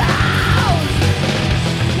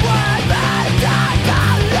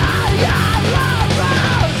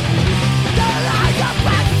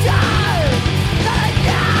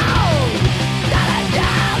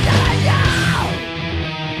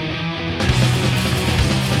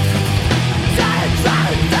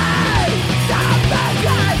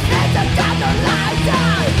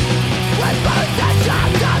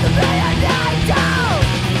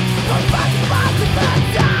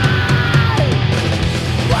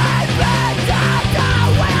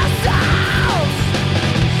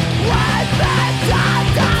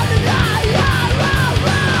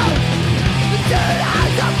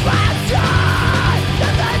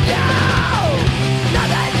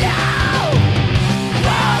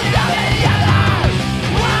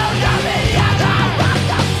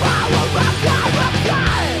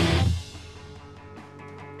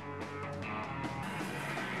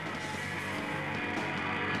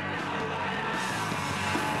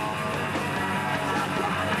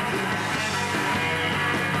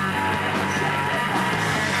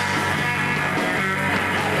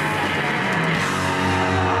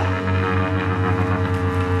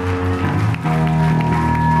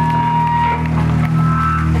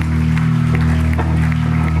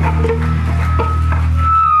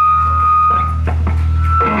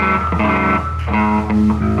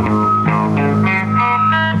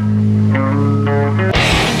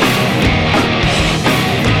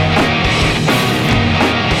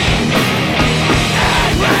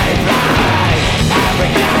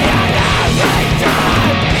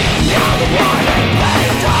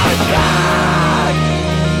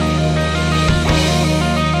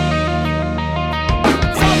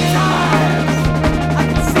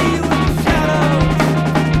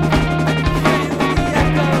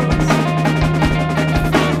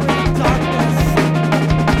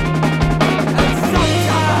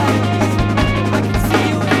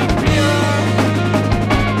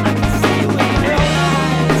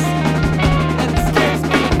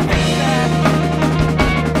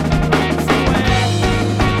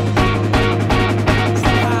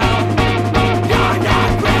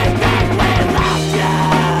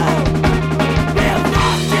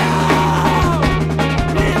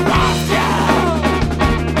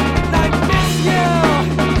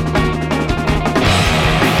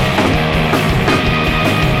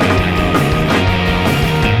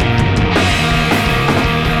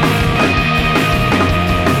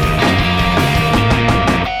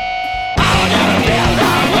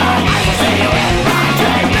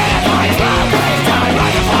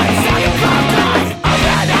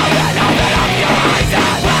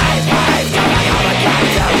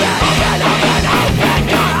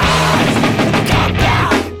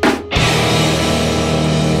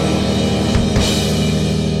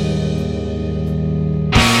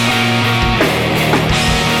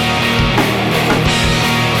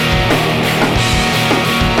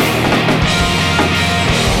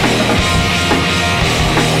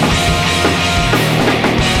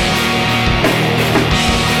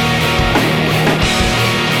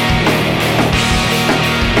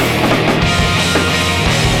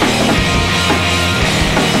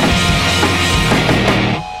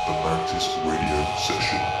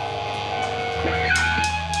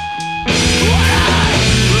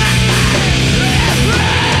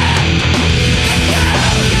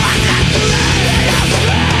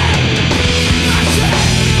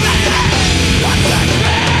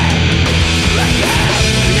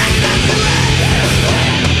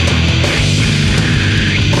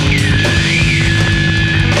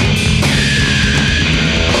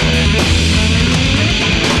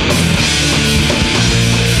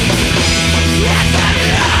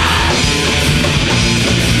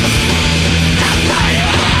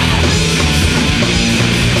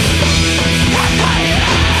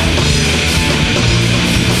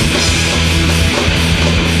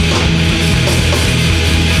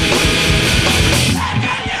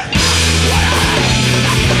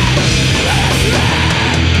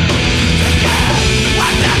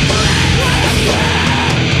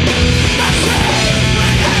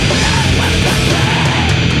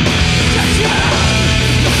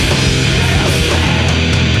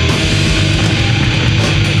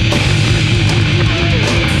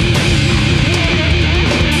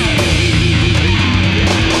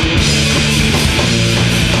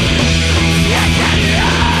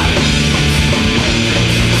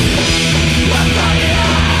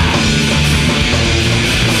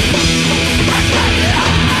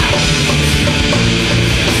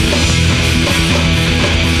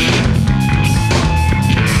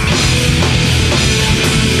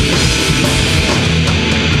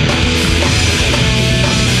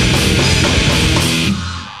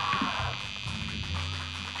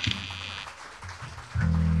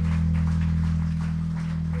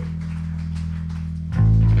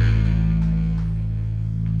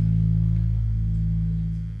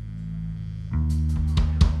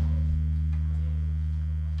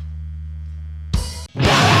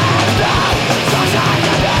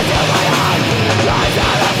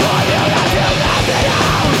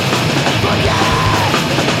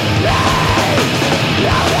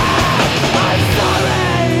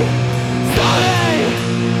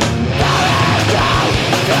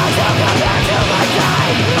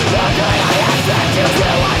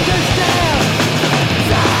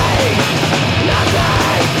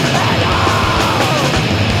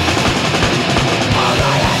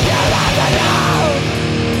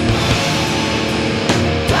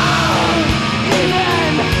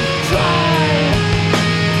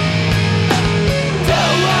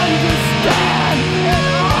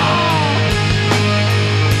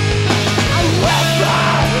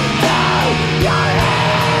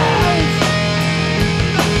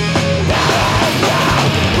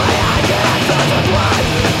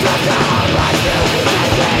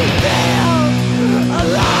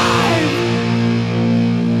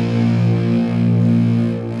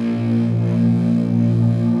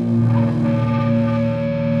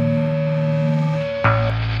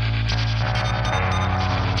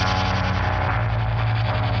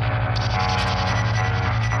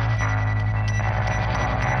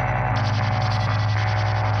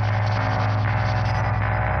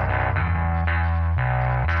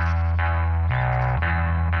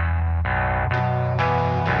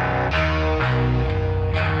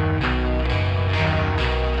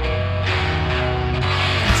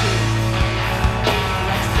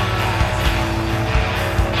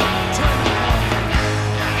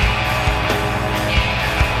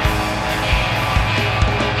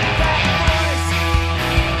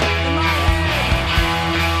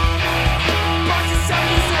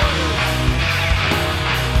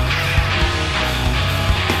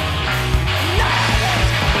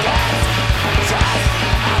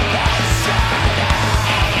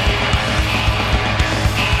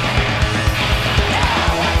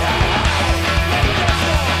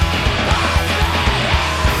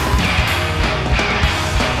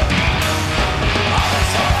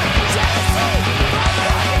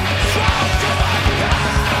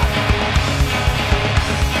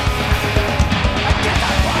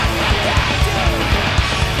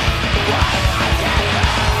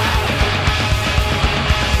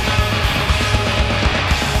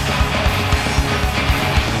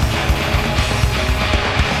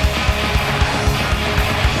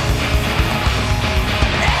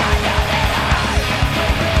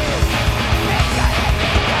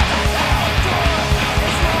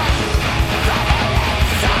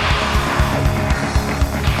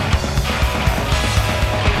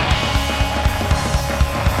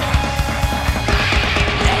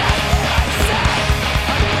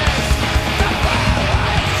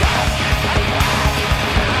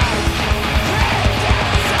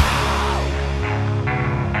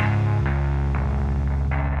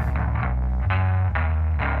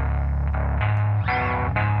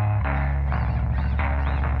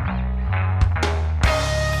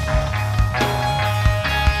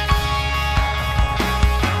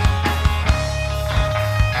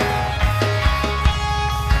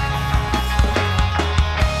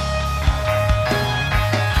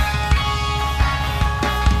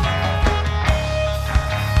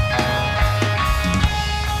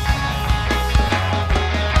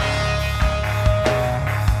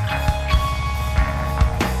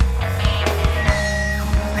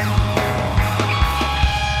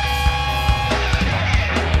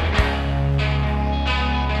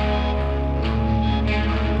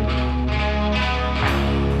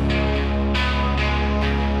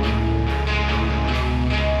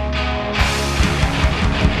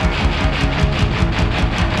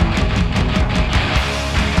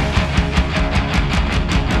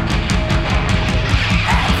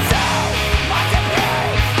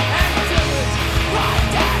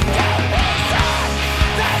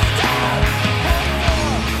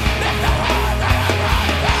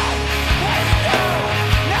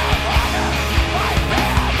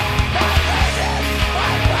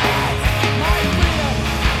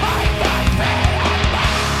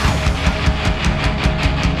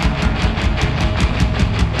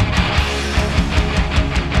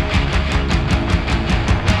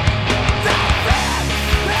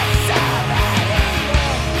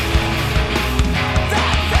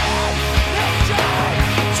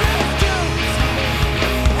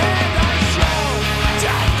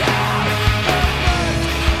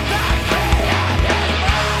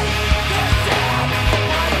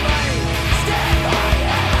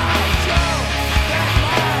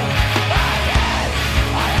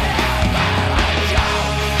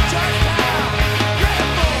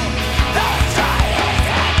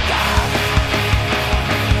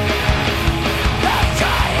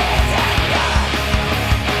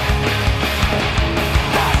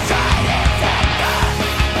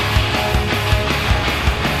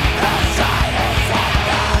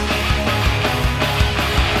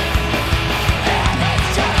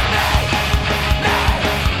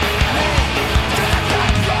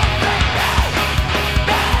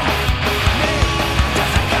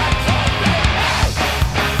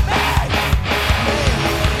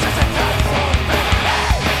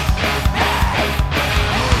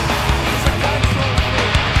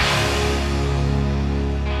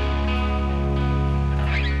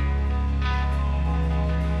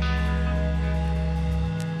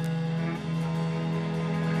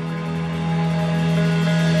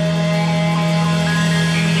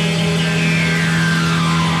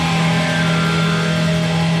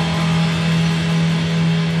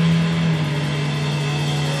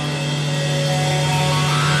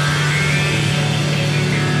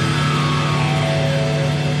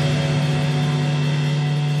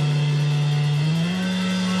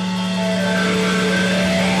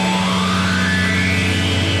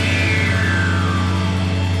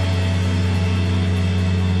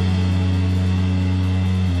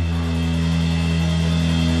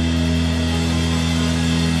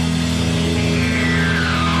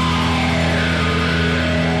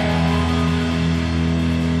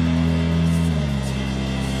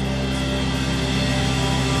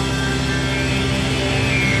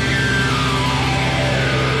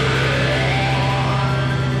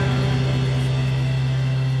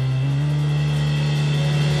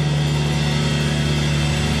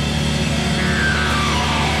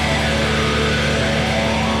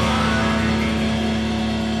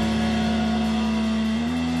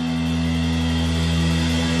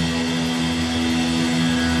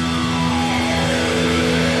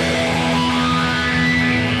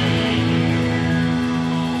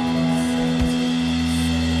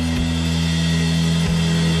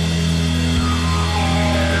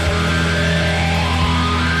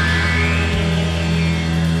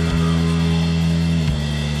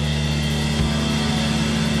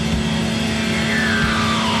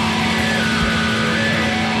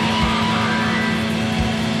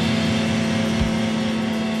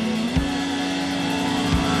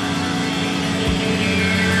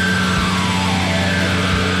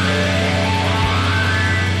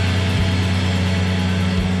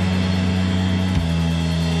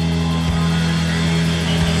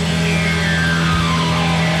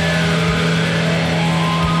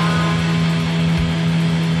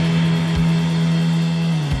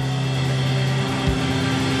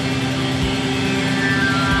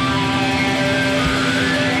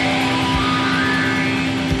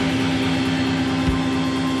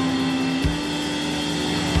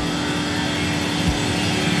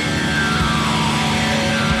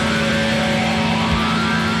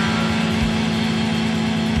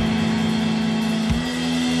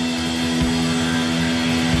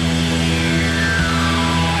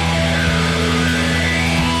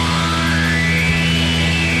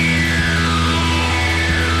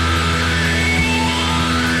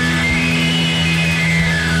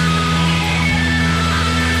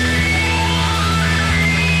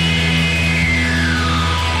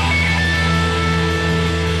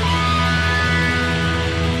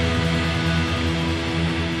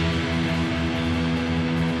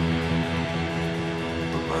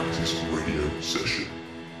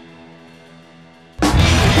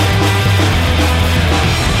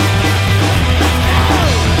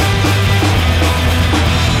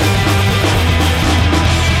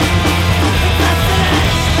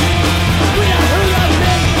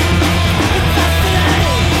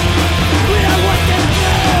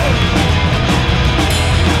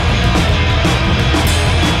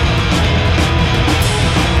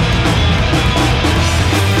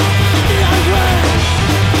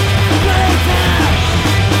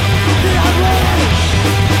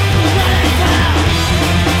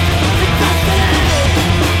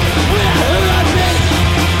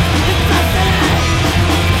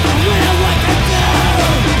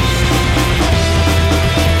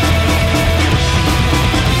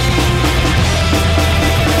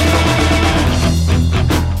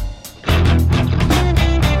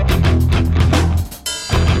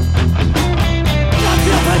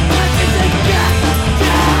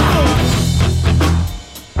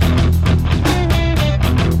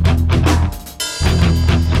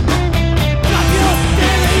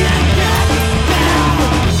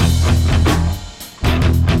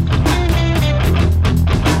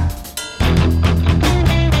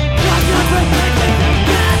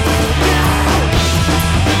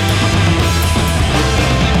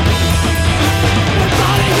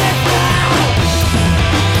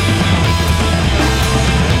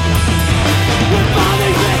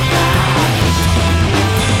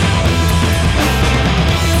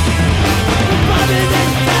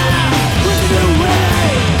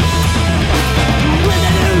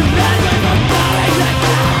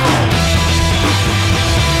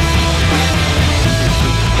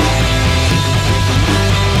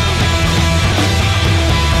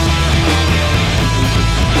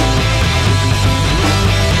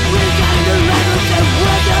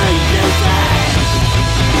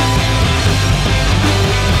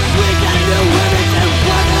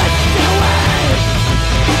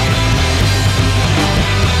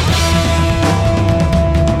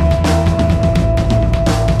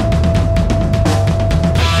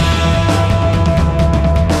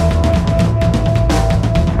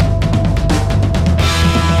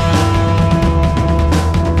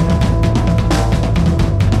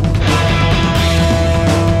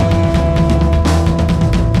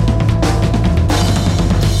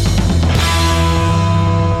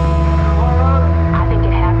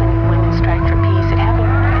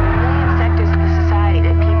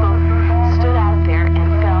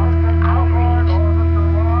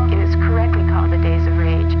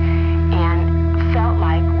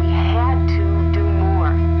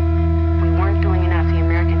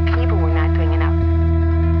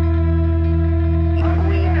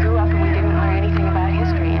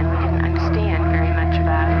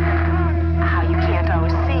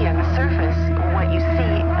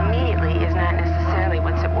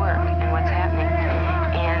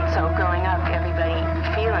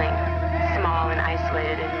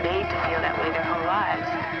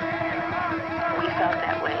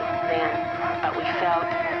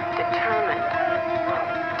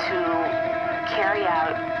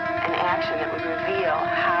 action that would reveal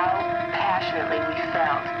how passionately we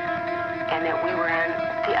felt and that we were on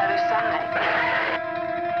the other side.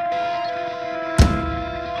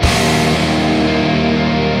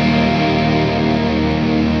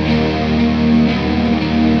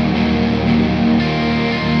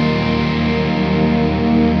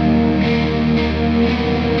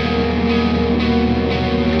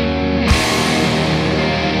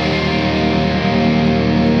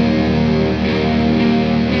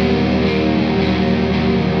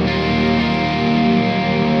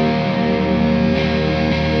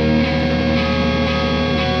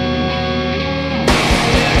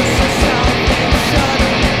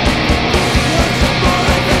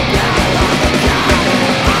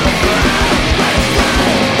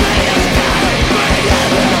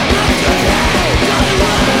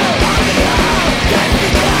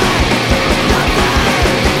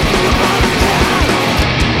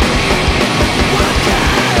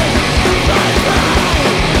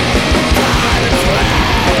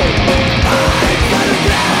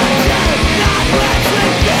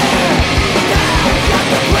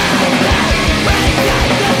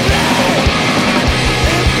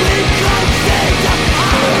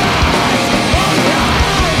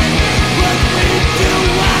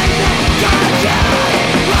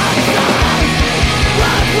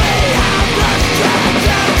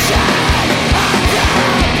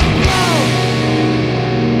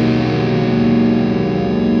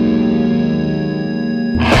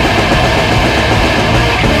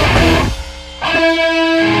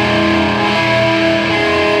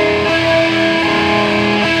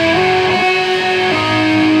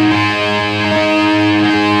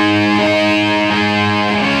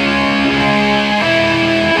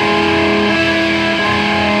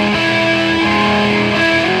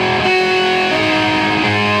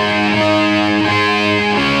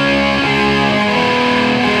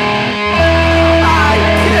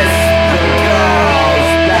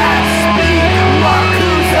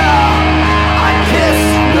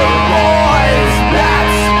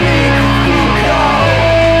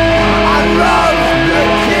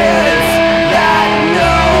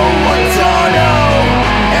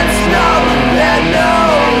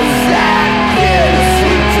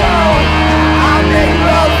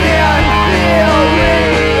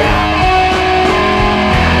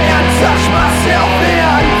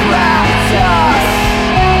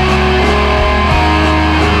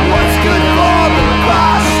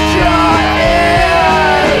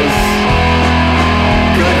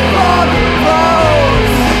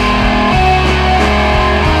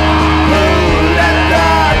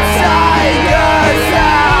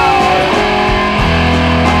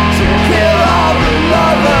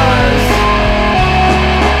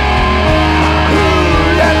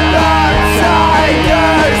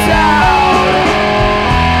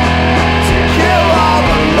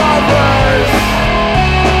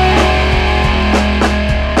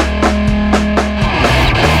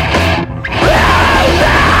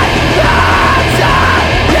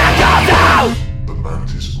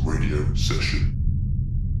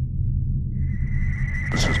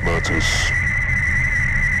 This is Mantis.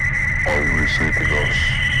 Are you receiving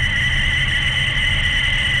us?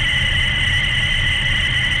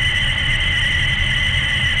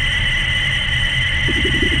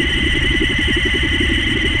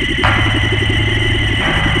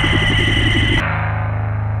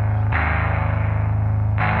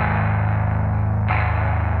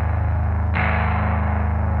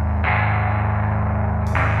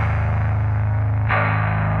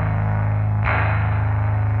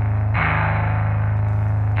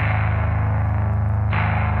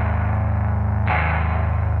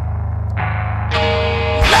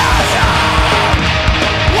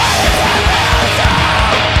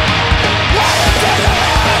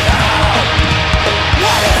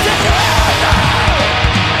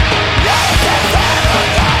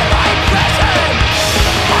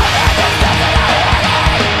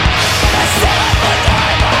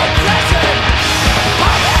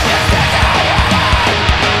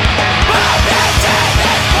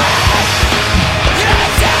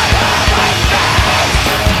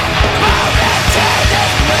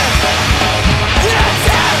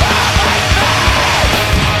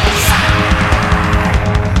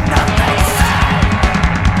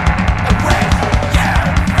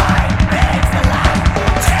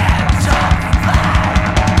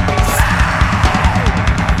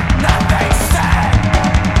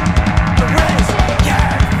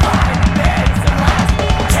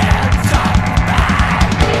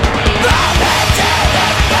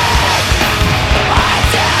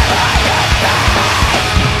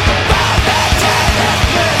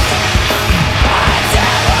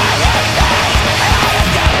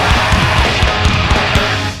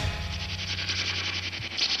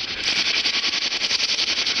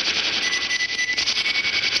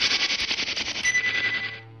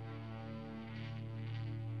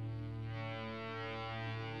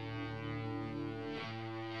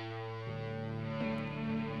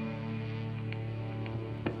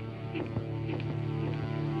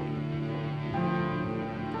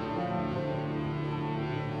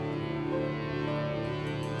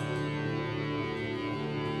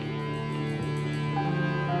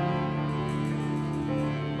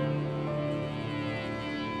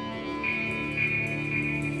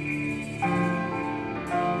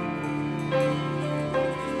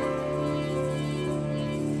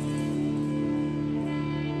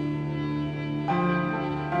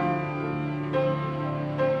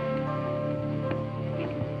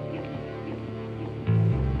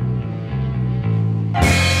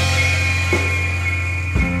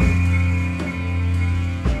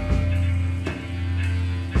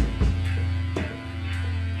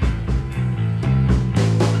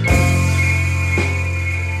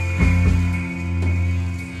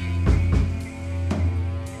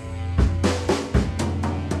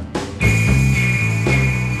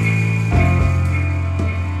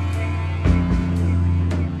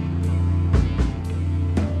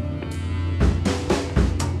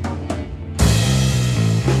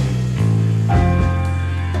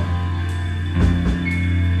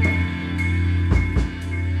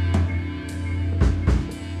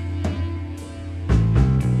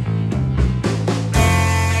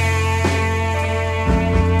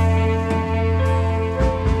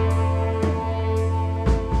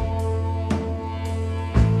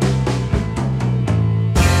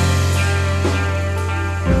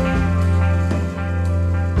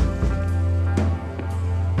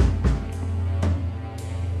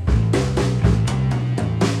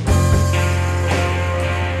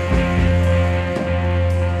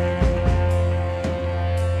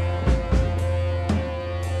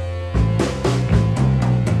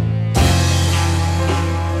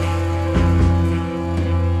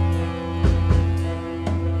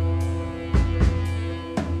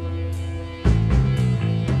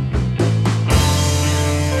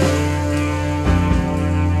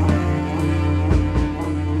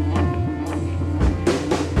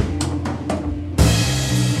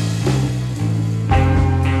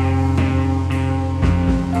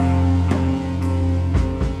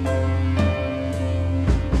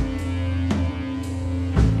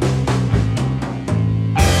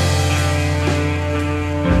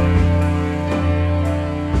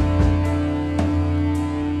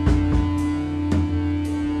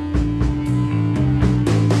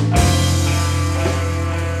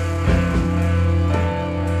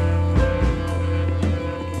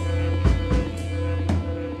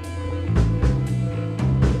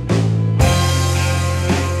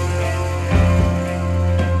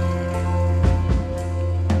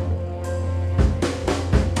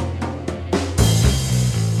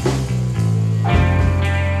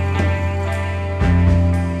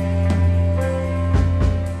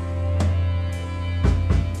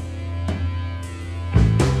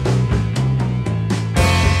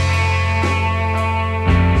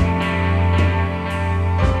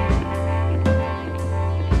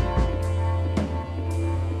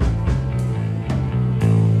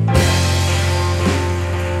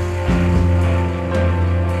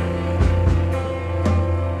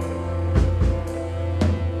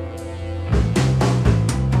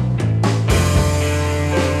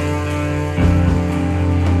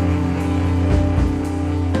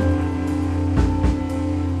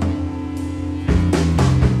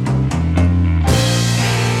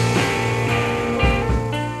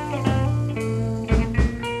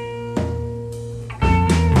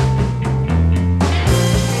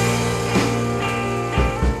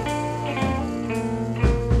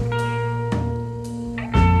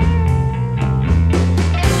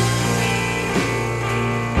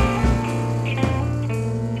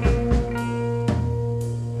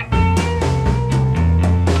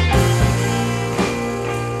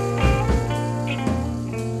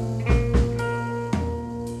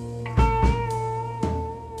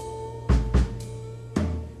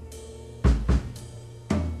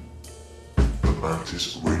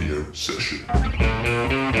 Mantis radio session.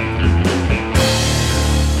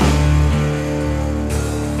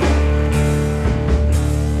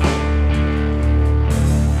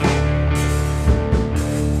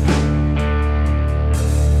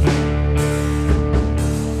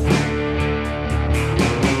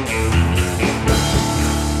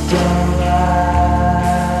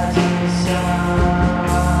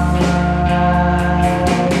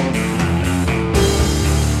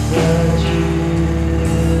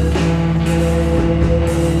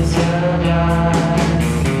 The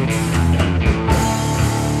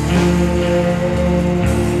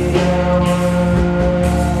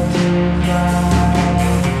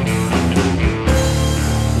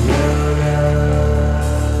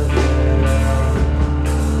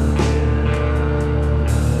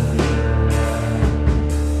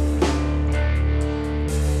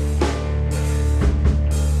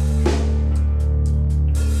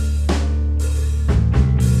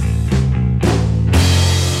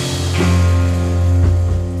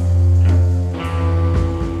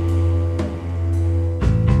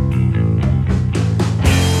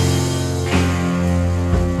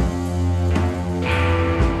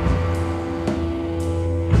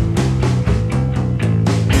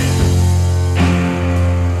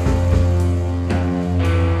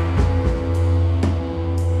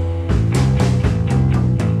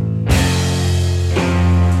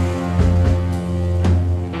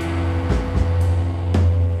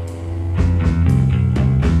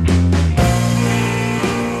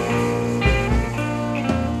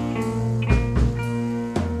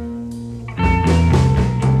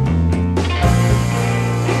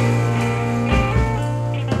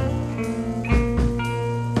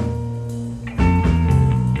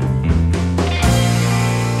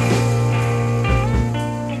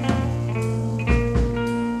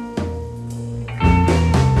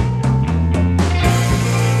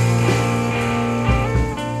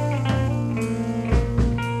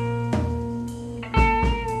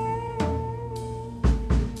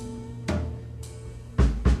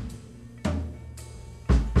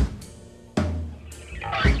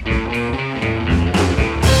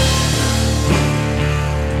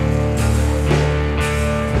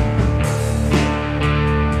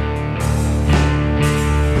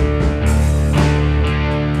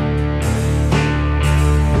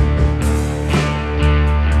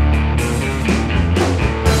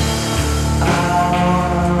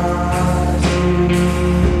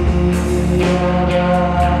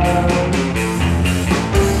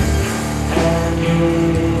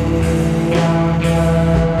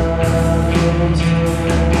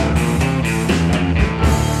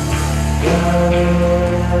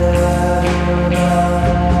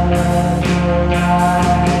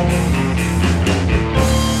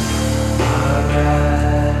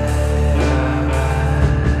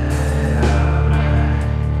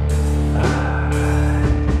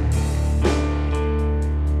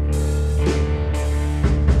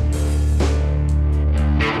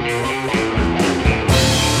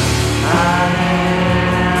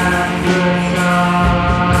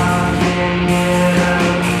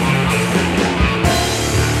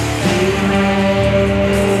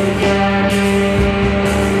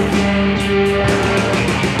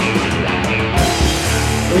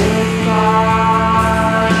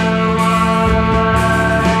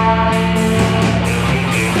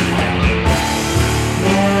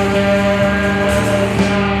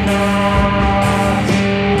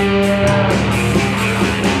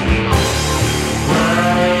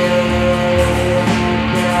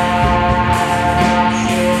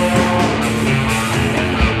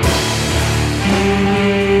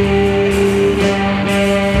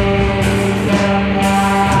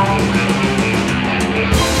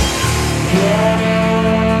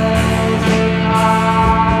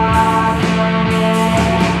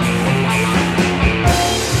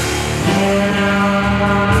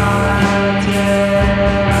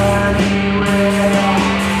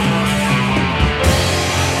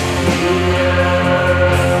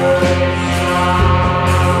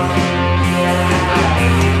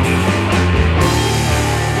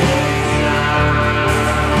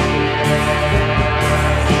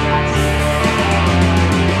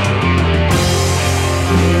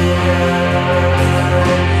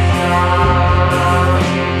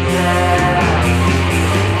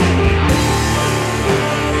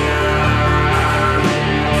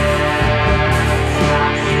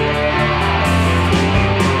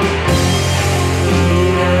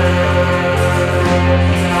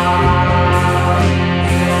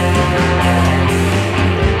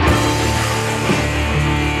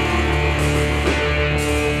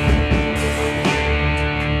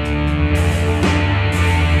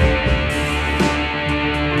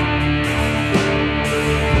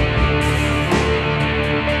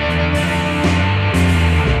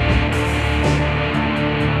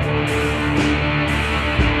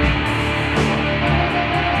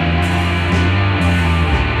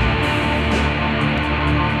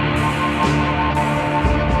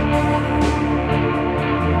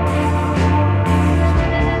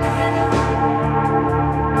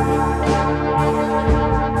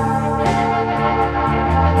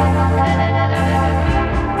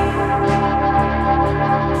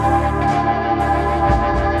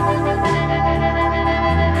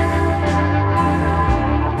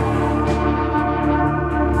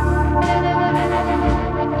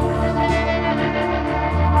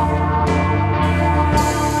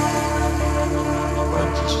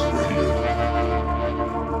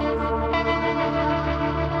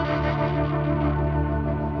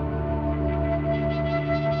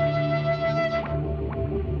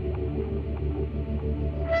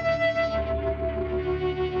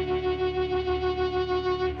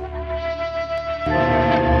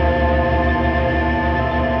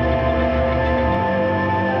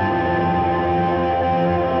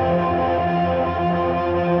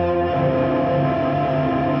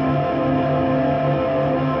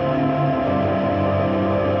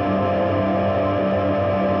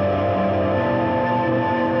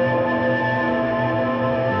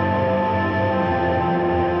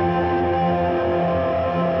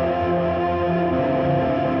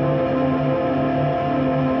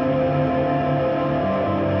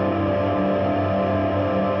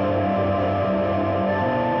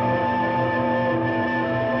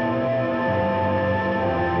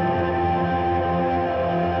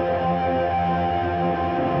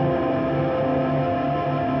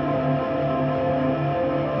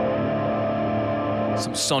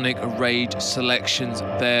Some Sonic Rage selections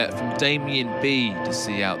there from Damian B to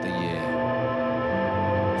see out the year.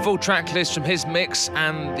 Full track list from his mix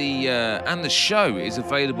and the show is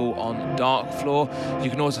available on Dark Floor. You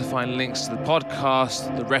can also find links to the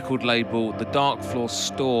podcast, the record label, the Dark Floor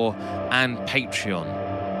store, and Patreon.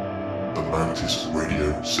 The Mantis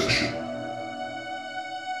Radio Session.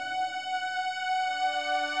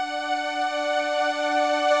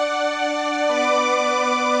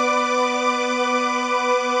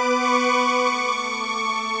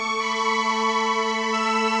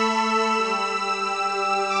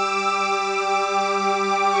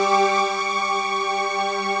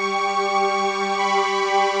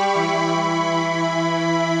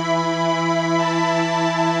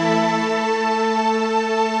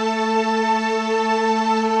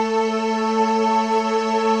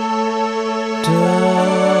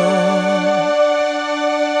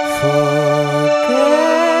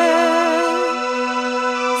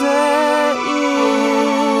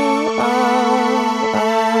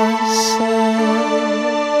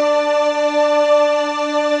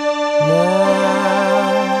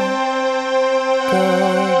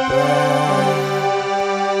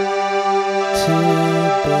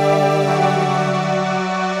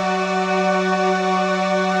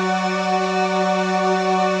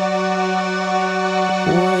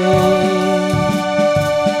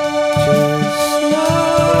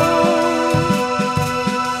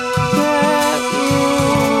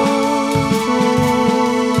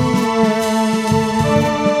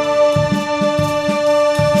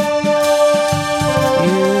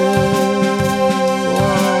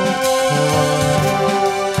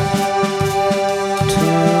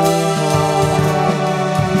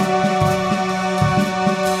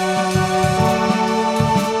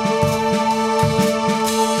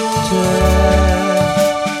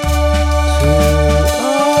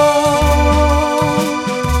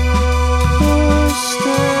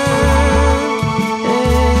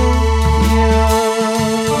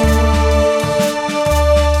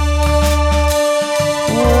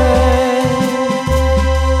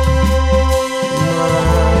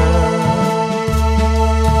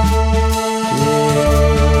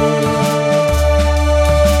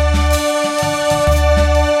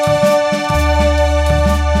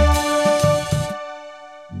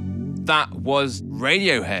 Was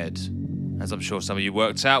Radiohead, as I'm sure some of you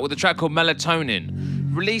worked out, with a track called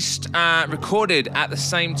Melatonin. Released, recorded at the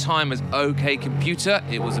same time as OK Computer.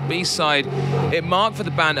 It was a B-side. It marked for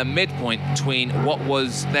the band a midpoint between what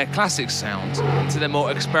was their classic sound to their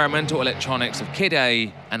more experimental electronics of Kid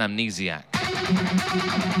A and Amnesiac.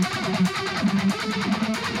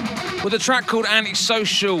 With a track called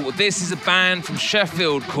Antisocial, this is a band from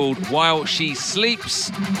Sheffield called While She Sleeps.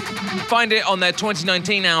 Find it on their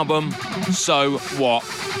 2019 album, So What?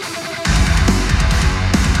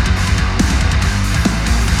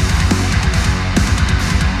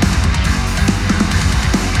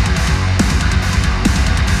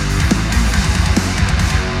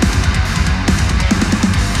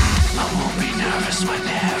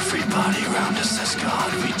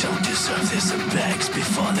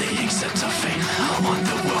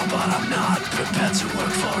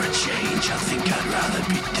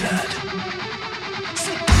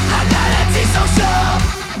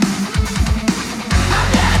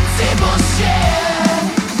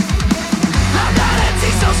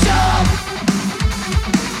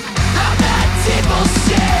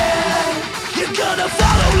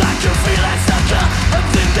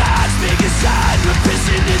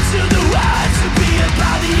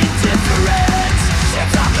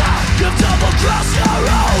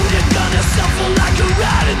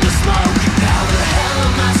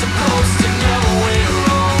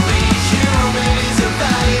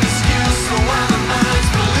 Excuse for why my mind's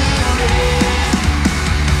polluted.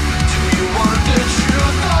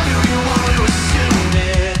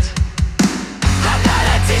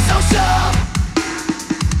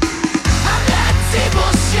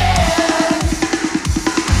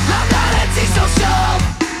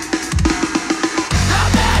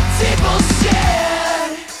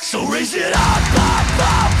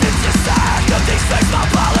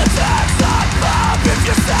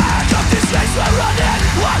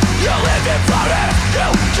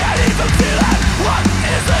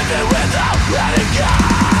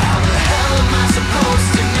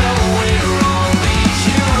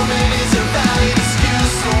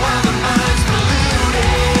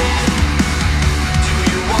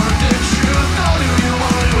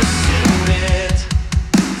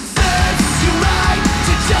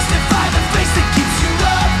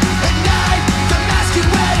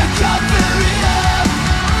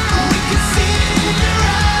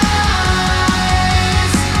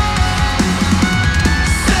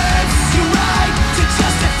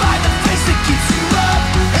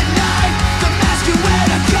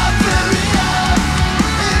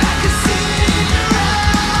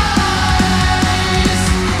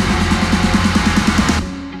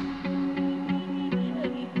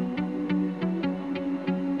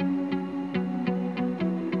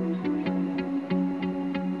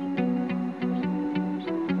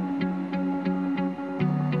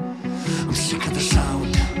 I'm sick of the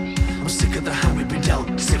sound. I'm sick of the hand we've been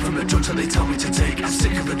dealt. Sick from the drugs that they tell me to take. I'm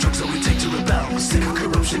sick of the drugs that we take to rebel. I'm sick of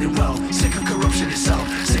corruption in wealth. Sick of corruption itself.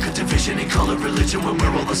 Sick of division in colour, religion when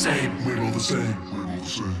we're all the same. We're all the same. We're all the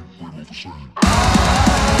same. We're all the same.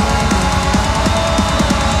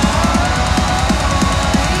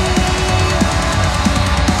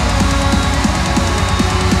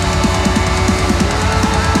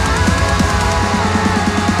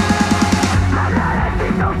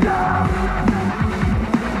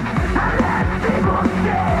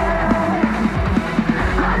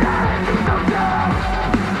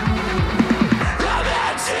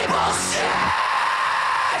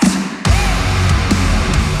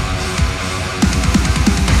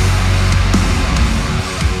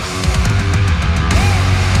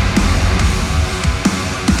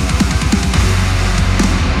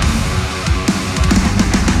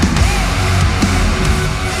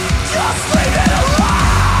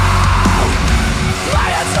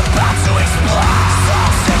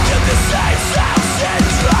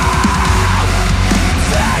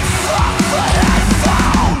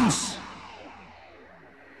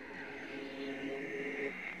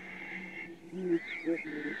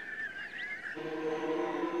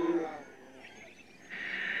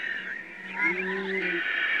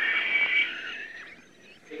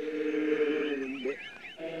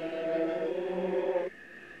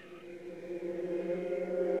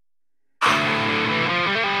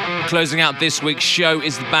 Closing out this week's show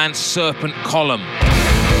is the band Serpent Column.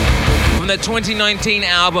 From their 2019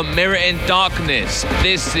 album Mirror in Darkness,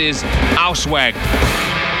 this is Ausweg.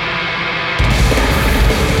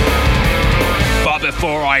 But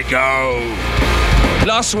before I go...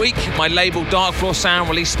 Last week, my label Dark Floor Sound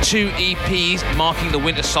released 2 EPs marking the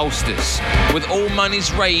winter solstice, with all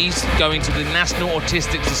monies raised going to the National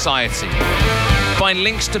Autistic Society. Find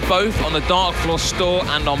links to both on the Dark Floor store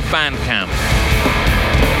and on Bandcamp.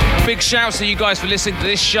 Big shouts to you guys for listening to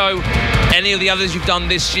this show, any of the others you've done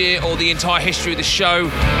this year, or the entire history of the show,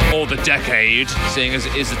 or the decade, seeing as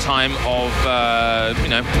it is the time of,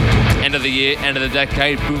 end of the year, end of the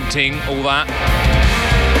decade, boom ting, all that.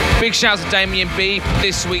 Big shouts to Damian B for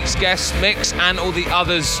this week's guest mix and all the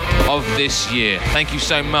others of this year. Thank you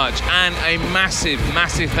so much. And a massive,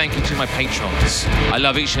 massive thank you to my patrons. I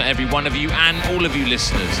love each and every one of you and all of you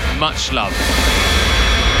listeners. Much love.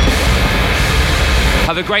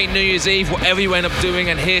 Have a great New Year's Eve, whatever you end up doing,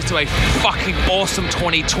 and here's to a fucking awesome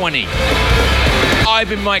 2020. I've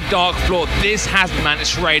been Mike Darkfloor, this has been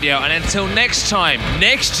Mantis Radio, and until next time,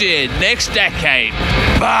 next year, next decade,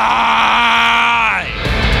 bye!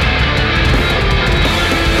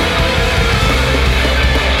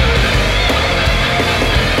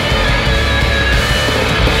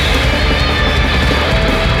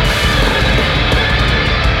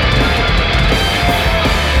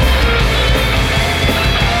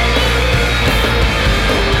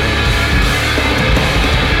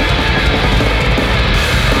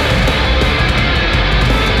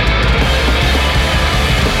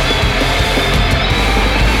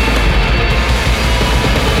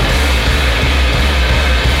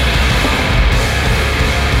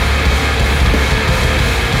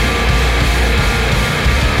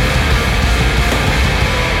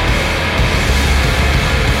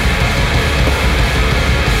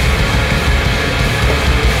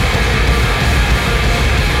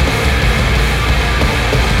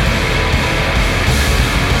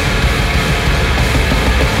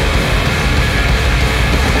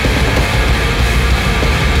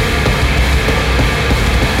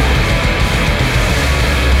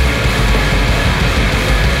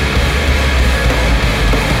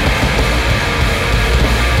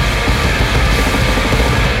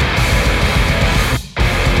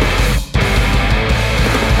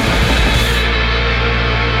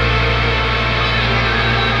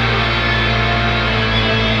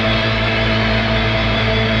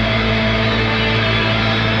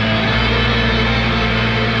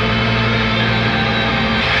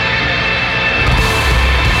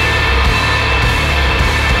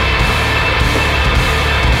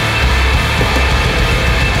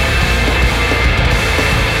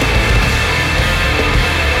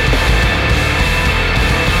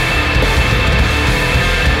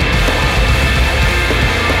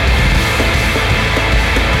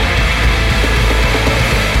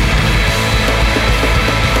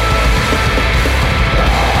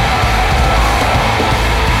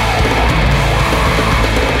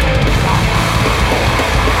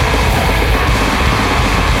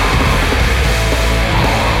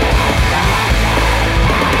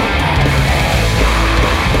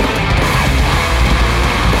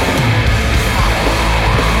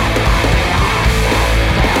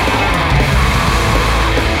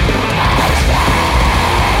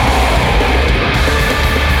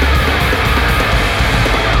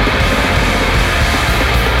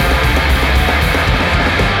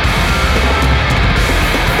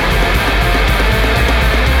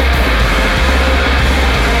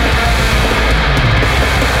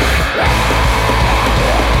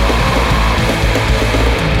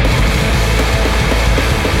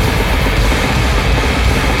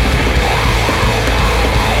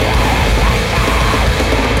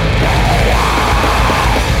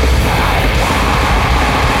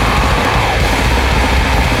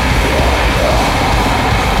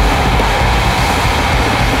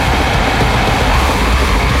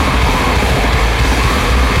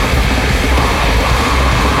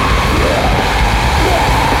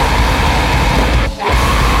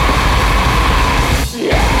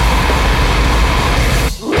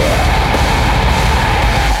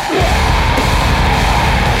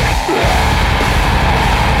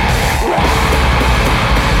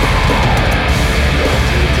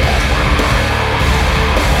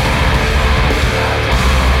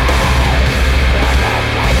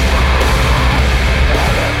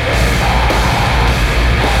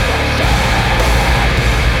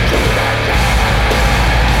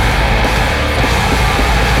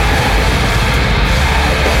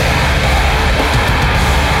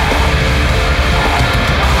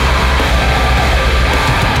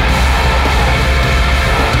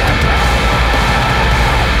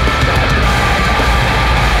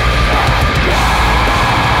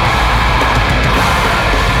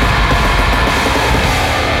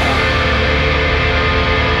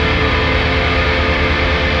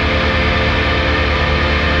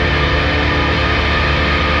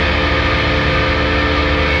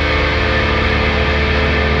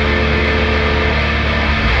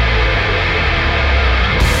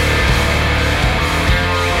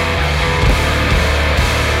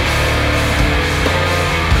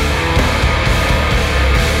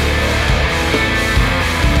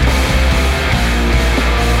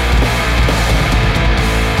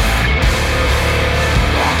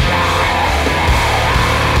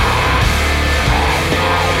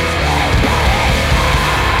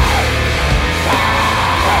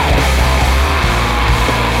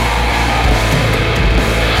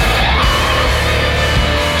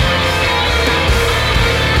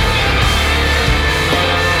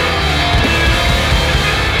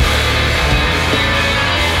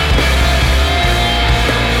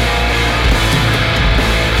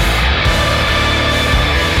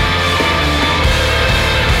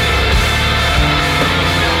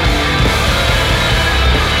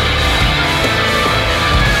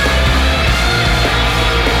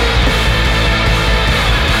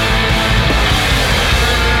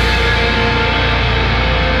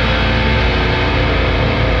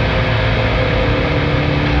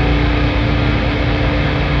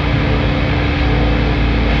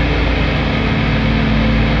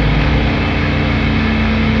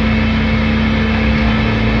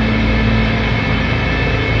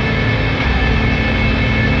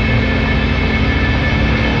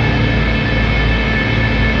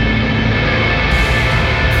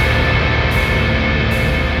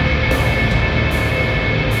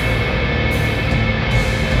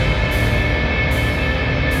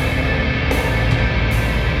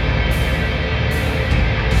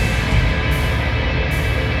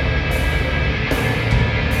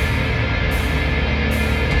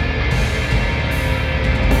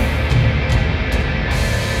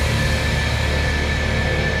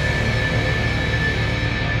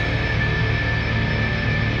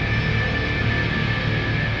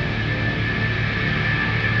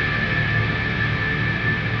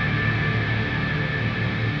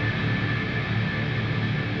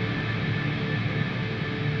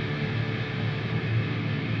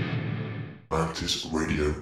 Mantis Radio.